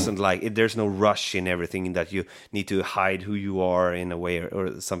it doesn't there's no rush in everything that you need to hide who you are in a way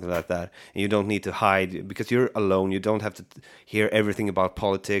or something like that. And you don't need to hide because you're alone. You don't have to hear everything about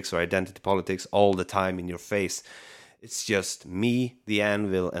politics or identity politics all the time in your face. It's just me, the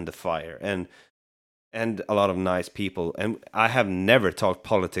anvil, and the fire, and a lot of nice people. And I have never talked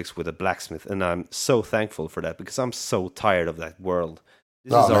politics with a blacksmith, and I'm so thankful for that, because I'm so tired of that world.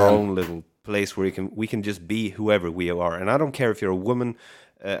 This is our own little place where we can just be whoever we are. And I don't care if you're a woman,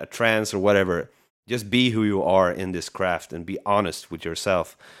 a trans, or whatever. Just be who you are in this craft and be honest with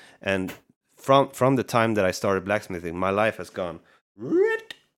yourself. And from the time that I started blacksmithing, my life has gone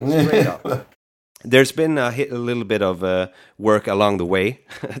straight up. There's been a little bit of work along the way,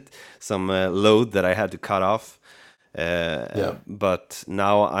 some load that I had to cut off. But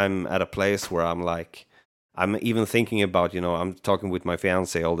now I'm at a place where I'm even thinking about, I'm talking with my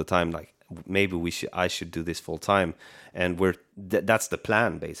fiance all the time, maybe I should do this full time, and that's the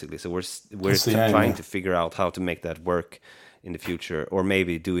plan basically. So we're trying to figure out how to make that work in the future, or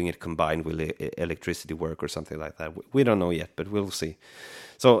maybe doing it combined with electricity work or something like that. We don't know yet, but we'll see.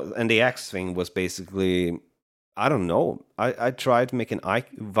 So, and the axe thing was basically, I don't know. I tried to make an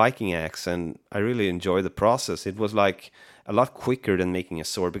Viking axe, and I really enjoyed the process. It was a lot quicker than making a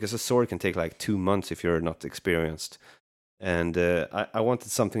sword, because a sword can take 2 months if you're not experienced. And I wanted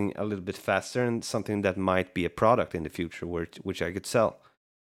something a little bit faster, and something that might be a product in the future, which I could sell.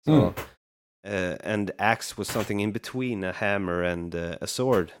 So, and axe was something in between a hammer and a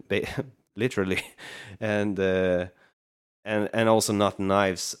sword, literally, and also not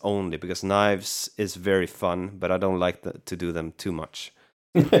knives only, because knives is very fun, but I don't like to do them too much.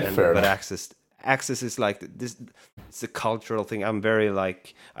 But axes is this. It's a cultural thing. I'm very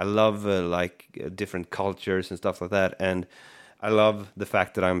I love different cultures and stuff like that, and I love the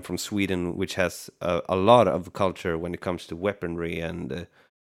fact that I'm from Sweden, which has a lot of culture when it comes to weaponry and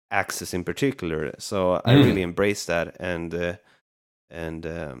axes in particular. So I really embrace that, and And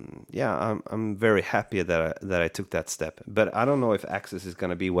I'm very happy that I took that step. But I don't know if Axis is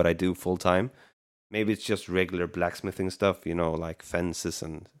gonna be what I do full time. Maybe it's just regular blacksmithing stuff, like fences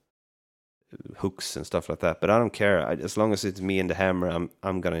and hooks and stuff like that. But I don't care. As long as it's me and the hammer,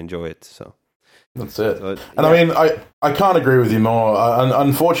 I'm gonna enjoy it. So that's it. And I mean, I can't agree with you more.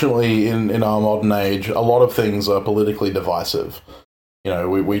 Unfortunately, in our modern age, a lot of things are politically divisive.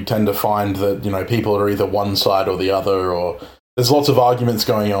 We tend to find that people are either one side or the other, or there's lots of arguments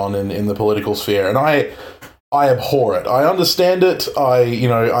going on in the political sphere, and I abhor it. I understand it.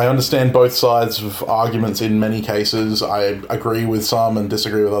 I understand both sides of arguments in many cases. I agree with some and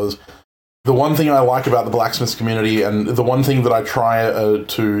disagree with others. The one thing I like about the blacksmiths community, and the one thing that I try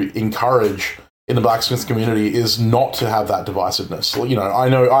to encourage in the blacksmiths community, is not to have that divisiveness. I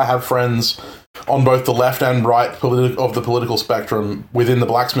know I have friends on both the left and right of the political spectrum within the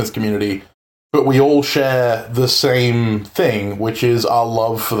blacksmith community, but we all share the same thing, which is our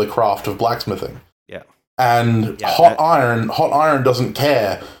love for the craft of blacksmithing. Yeah. And hot iron doesn't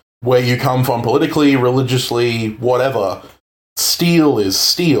care where you come from politically, religiously, whatever. Steel is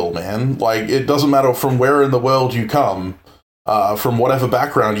steel, man. Like, it doesn't matter from where in the world you come, from whatever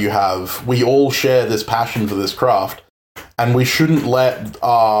background you have, we all share this passion for this craft, and we shouldn't let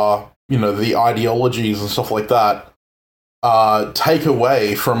the ideologies and stuff like that take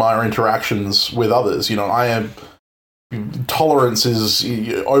away from our interactions with others. Tolerance is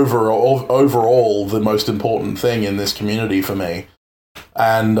overall the most important thing in this community for me.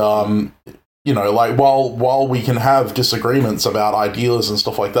 And while we can have disagreements about ideas and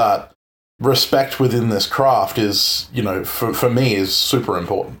stuff like that, respect within this craft is, for me, is super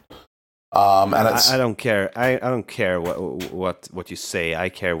important. And I don't care. I don't care what you say. I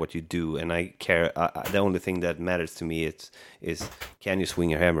care what you do, and I care. The only thing that matters to me is can you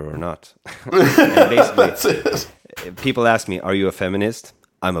swing your hammer or not? And basically, people ask me, "Are you a feminist?"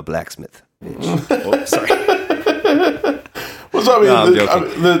 I'm a blacksmith. Oh, sorry. Well, so,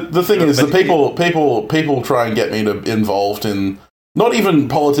 the thing is, people try and get me involved in not even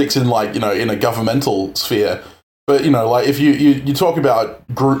politics in in a governmental sphere. But, if you talk about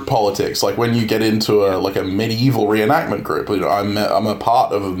group politics, like when you get into a medieval reenactment group, I'm a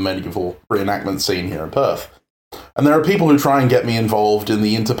part of a medieval reenactment scene here in Perth. And there are people who try and get me involved in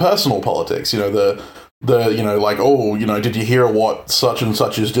the interpersonal politics, did you hear what such and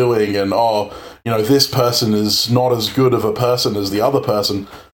such is doing? And, this person is not as good of a person as the other person.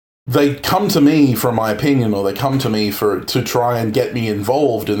 They come to me for my opinion, or they come to me to try and get me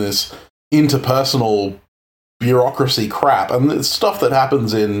involved in this interpersonal bureaucracy crap, and it's stuff that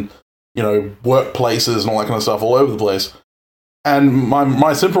happens in workplaces and all that kind of stuff all over the place. And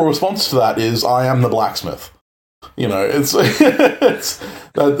my simple response to that is, I am the blacksmith. I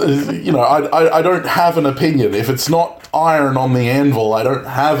don't have an opinion. If it's not iron on the anvil, I don't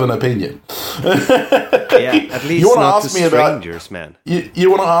have an opinion. At least you not to strangers, man. You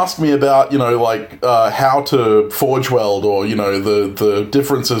want to ask me about, how to forge weld, or, the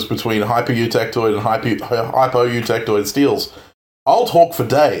differences between hyper-eutectoid and hypo-eutectoid steels. I'll talk for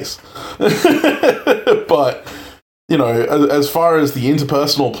days. But, as far as the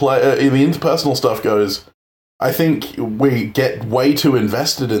interpersonal stuff goes, I think we get way too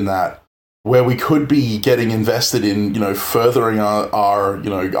invested in that, where we could be getting invested in, furthering our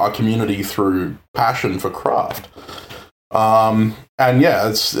community through passion for craft.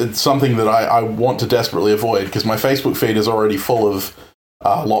 It's something that I want to desperately avoid, because my Facebook feed is already full of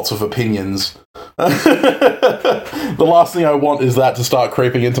lots of opinions. The last thing I want is that to start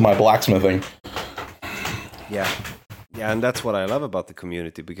creeping into my blacksmithing. Yeah, and that's what I love about the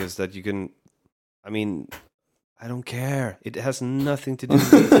community, because that you can, I don't care. It has nothing to do with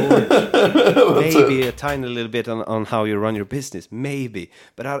the forge. Maybe a tiny little bit on how you run your business. Maybe.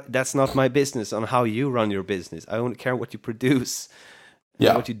 But that's not my business on how you run your business. I only care what you produce.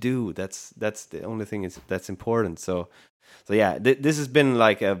 Yeah. What you do. That's the only thing that's important. So this has been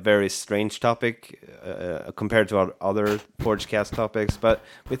like a very strange topic compared to our other Forgecast topics. But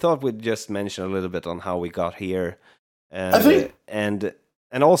we thought we'd just mention a little bit on how we got here. And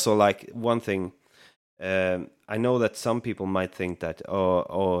also, like, one thing... I know that some people might think that,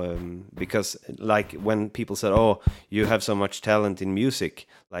 because like when people said, "Oh, you have so much talent in music,"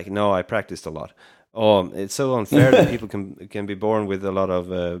 like, no, I practiced a lot. Oh, it's so unfair that people can be born with a lot of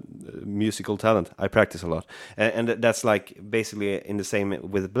musical talent. I practice a lot, and that's like basically in the same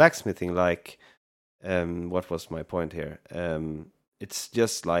with blacksmithing. Like, what was my point here? It's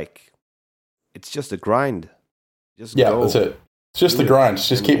just a grind. Just go. That's it. It's just the grind.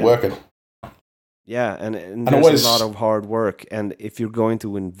 Just keep working. Yeah, and there's a lot of hard work, and if you're going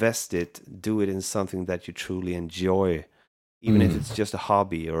to invest it, do it in something that you truly enjoy. even if it's just a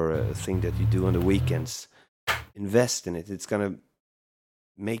hobby or a thing that you do on the weekends. Invest in it. It's gonna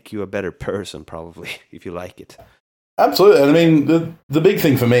make you a better person, probably, if you like it. Absolutely. I mean, the big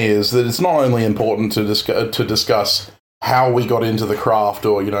thing for me is that it's not only important to discuss how we got into the craft,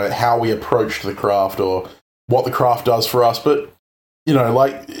 or how we approached the craft, or what the craft does for us, but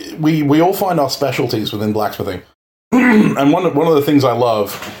like we all find our specialties within blacksmithing. And one of the things I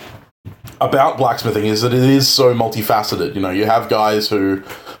love about blacksmithing is that it is so multifaceted. You have guys who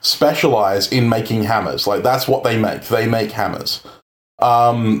specialize in making hammers. Like, that's what they make. They make hammers.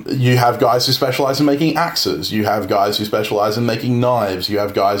 You have guys who specialize in making axes. You have guys who specialize in making knives. You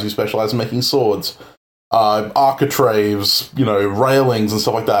have guys who specialize in making swords, architraves, railings and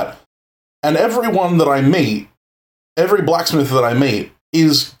stuff like that. And everyone that I meet, every blacksmith that I meet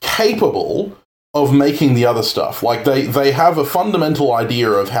is capable of making the other stuff. Like, they have a fundamental idea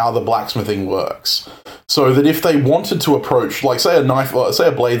of how the blacksmithing works. So that if they wanted to approach, like, say a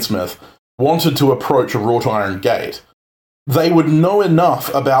bladesmith wanted to approach a wrought iron gate, they would know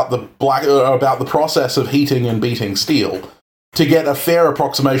enough about the process of heating and beating steel to get a fair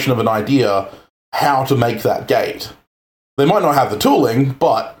approximation of an idea how to make that gate. They might not have the tooling,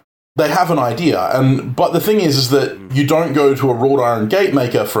 but they have an idea. But the thing is that you don't go to a wrought iron gate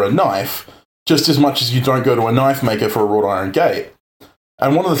maker for a knife just as much as you don't go to a knife maker for a wrought iron gate.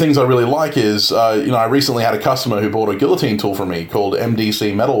 And one of the things I really like is, I recently had a customer who bought a guillotine tool from me called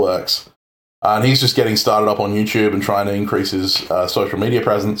MDC Metalworks. And he's just getting started up on YouTube and trying to increase his social media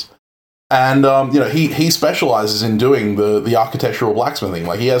presence. And, he specializes in doing the architectural blacksmithing.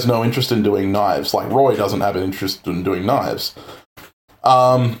 Like, he has no interest in doing knives. Like, Roy doesn't have an interest in doing knives.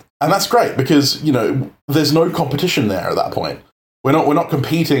 And that's great because, there's no competition there at that point. We're not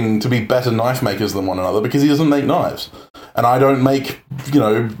competing to be better knife makers than one another because he doesn't make knives. And I don't make,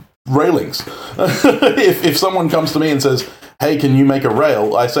 railings. If someone comes to me and says, hey, can you make a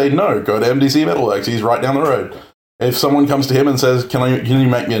rail? I say, no, go to MDC Metalworks. He's right down the road. If someone comes to him and says, can you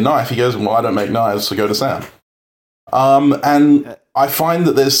make me a knife? He goes, well, I don't make knives, so go to Sam. And I find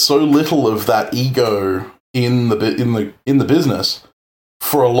that there's so little of that ego in the business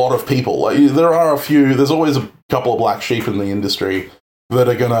for a lot of people. Like, there's always a couple of black sheep in the industry that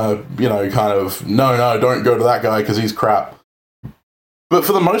are gonna, kind of, no, don't go to that guy because he's crap. But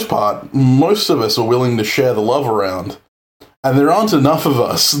for the most part, most of us are willing to share the love around. And there aren't enough of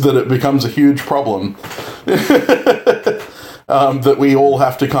us that it becomes a huge problem that we all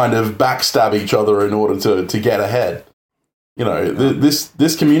have to kind of backstab each other in order to get ahead.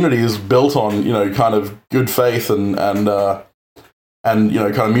 This community is built on, kind of good faith and kind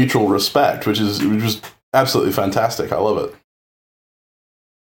of mutual respect, which is absolutely fantastic. I love it.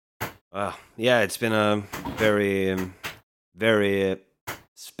 Wow. Yeah, it's been a very, very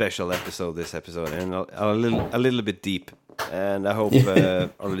special episode, this episode, and a little bit deep. And I hope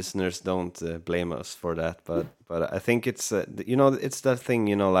our listeners don't blame us for that. But I think it's it's that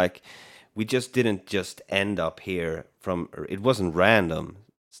thing, like, we just didn't just end up here from. It wasn't random.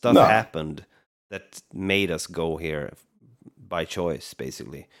 Stuff happened that made us go here by choice.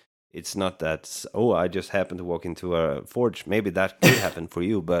 Basically, it's not that I just happened to walk into a forge. Maybe that could happen for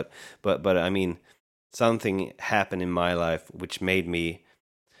you, but I mean, something happened in my life which made me.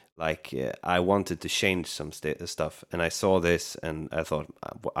 Like, I wanted to change some stuff, and I saw this, and I thought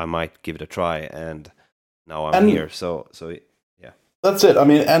I might give it a try, and now I'm here. So yeah. That's it. I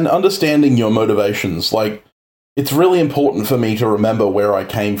mean, and understanding your motivations, like, it's really important for me to remember where I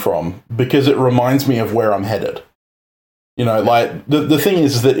came from, because it reminds me of where I'm headed. Like, the thing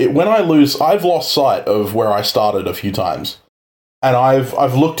is that I've lost sight of where I started a few times. And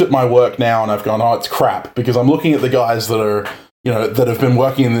I've looked at my work now, and I've gone, oh, it's crap, because I'm looking at the guys that are... that have been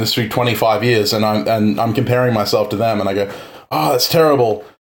working in the industry 25 years, and I'm comparing myself to them, and I go, oh, that's terrible.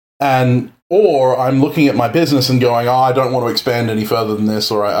 Or I'm looking at my business and going, oh, I don't want to expand any further than this,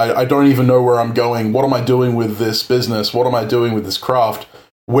 or I don't even know where I'm going. What am I doing with this business? What am I doing with this craft?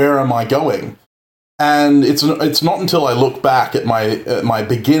 Where am I going? And it's not until I look back at my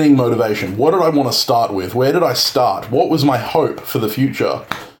beginning motivation. What did I want to start with? Where did I start? What was my hope for the future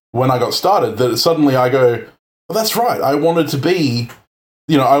when I got started? That suddenly I go, well, that's right. I wanted to be,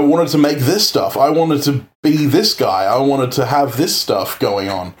 I wanted to make this stuff. I wanted to be this guy. I wanted to have this stuff going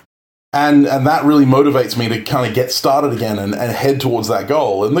on. And that really motivates me to kind of get started again and head towards that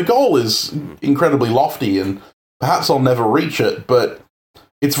goal. And the goal is incredibly lofty, and perhaps I'll never reach it, but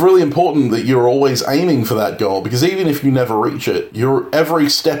it's really important that you're always aiming for that goal, because even if you never reach it, every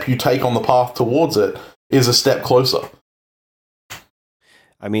step you take on the path towards it is a step closer.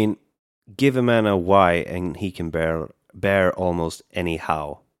 I mean, give a man a why and he can bear almost any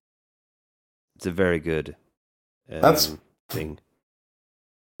how. It's a very good... That's thing.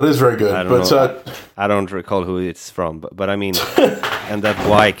 It is very good, I don't recall who it's from, but I mean, and that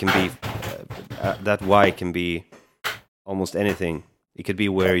why can be almost anything. It could be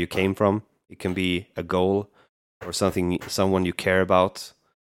where you came from. It can be a goal or someone you care about,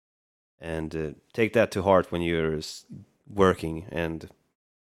 and take that to heart when you're working. And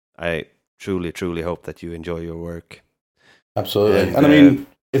I truly, truly hope that you enjoy your work. Absolutely, and I mean,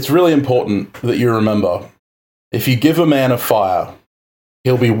 it's really important that you remember: if you give a man a fire,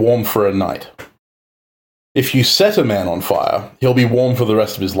 he'll be warm for a night. If you set a man on fire, he'll be warm for the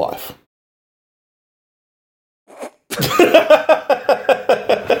rest of his life.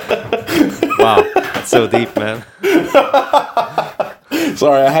 Wow, that's so deep, man.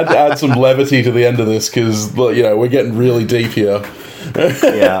 Sorry, I had to add some levity to the end of this because we're getting really deep here.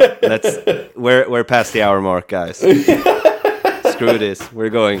 Yeah, we're past the hour mark, guys. Screw this. I'm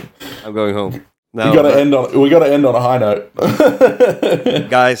going home. No, we gotta end on a high note.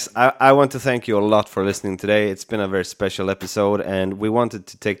 Guys, I want to thank you a lot for listening today. It's been a very special episode, and we wanted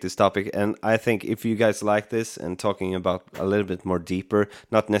to take this topic, and I think if you guys like this and talking about a little bit more deeper,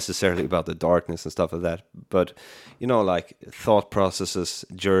 not necessarily about the darkness and stuff like that, but like thought processes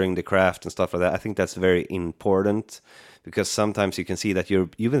during the craft and stuff like that, I think that's very important, because sometimes you can see that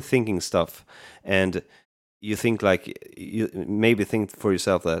you've been thinking stuff, and you think you maybe think for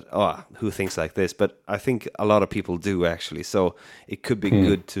yourself that, who thinks like this? But I think a lot of people do, actually. So it could be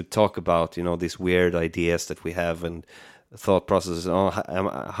good to talk about, these weird ideas that we have and thought processes.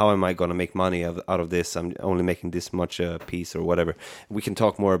 How am I going to make money out of this? I'm only making this much a piece or whatever. We can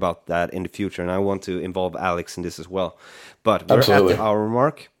talk more about that in the future. And I want to involve Alex in this as well. But we're at the hour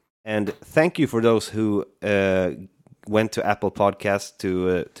mark. And thank you for those who went to Apple Podcasts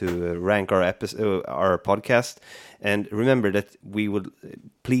to rank our podcast, and remember that we would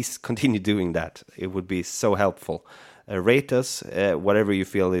please continue doing that. It would be so helpful. Rate us whatever you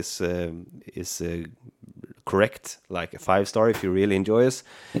feel is correct, like a 5-star if you really enjoy us.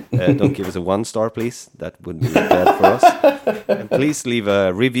 Don't give us a 1-star, please. That would be bad for us. And please leave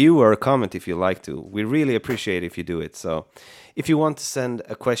a review or a comment if you like to. We really appreciate if you do it. So if you want to send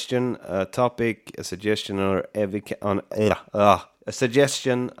a question, a topic, a suggestion, or a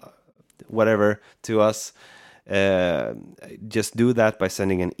suggestion, whatever, to us, just do that by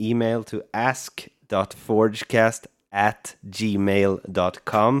sending an email to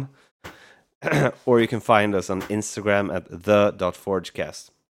ask.forgecast@gmail.com. Or you can find us on Instagram at the.forgecast.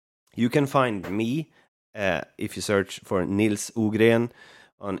 You can find me if you search for Nils Ogren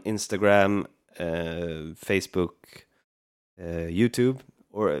on Instagram, Facebook, YouTube,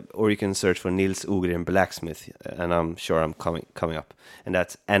 or you can search for Nils Ogren Blacksmith, and I'm sure I'm coming up, and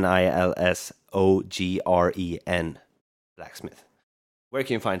that's NILSOGREN Blacksmith. Where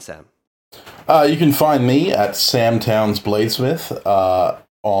can you find Sam? You can find me at Sam Towns Bladesmith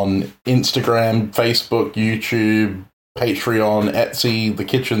on Instagram, Facebook, YouTube, Patreon, Etsy, the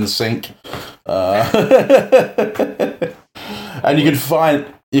kitchen sink, and you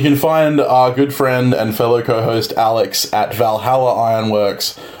can find our good friend and fellow co-host Alex at Valhalla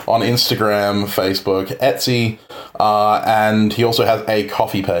Ironworks on Instagram, Facebook, Etsy, and he also has a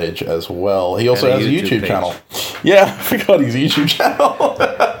coffee page as well. He also has a YouTube channel. Yeah, I forgot his YouTube channel.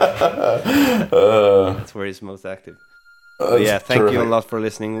 That's where he's most active. Thank you a lot for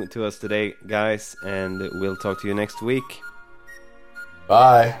listening to us today, guys, and we'll talk to you next week.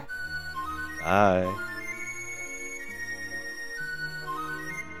 Bye. Bye.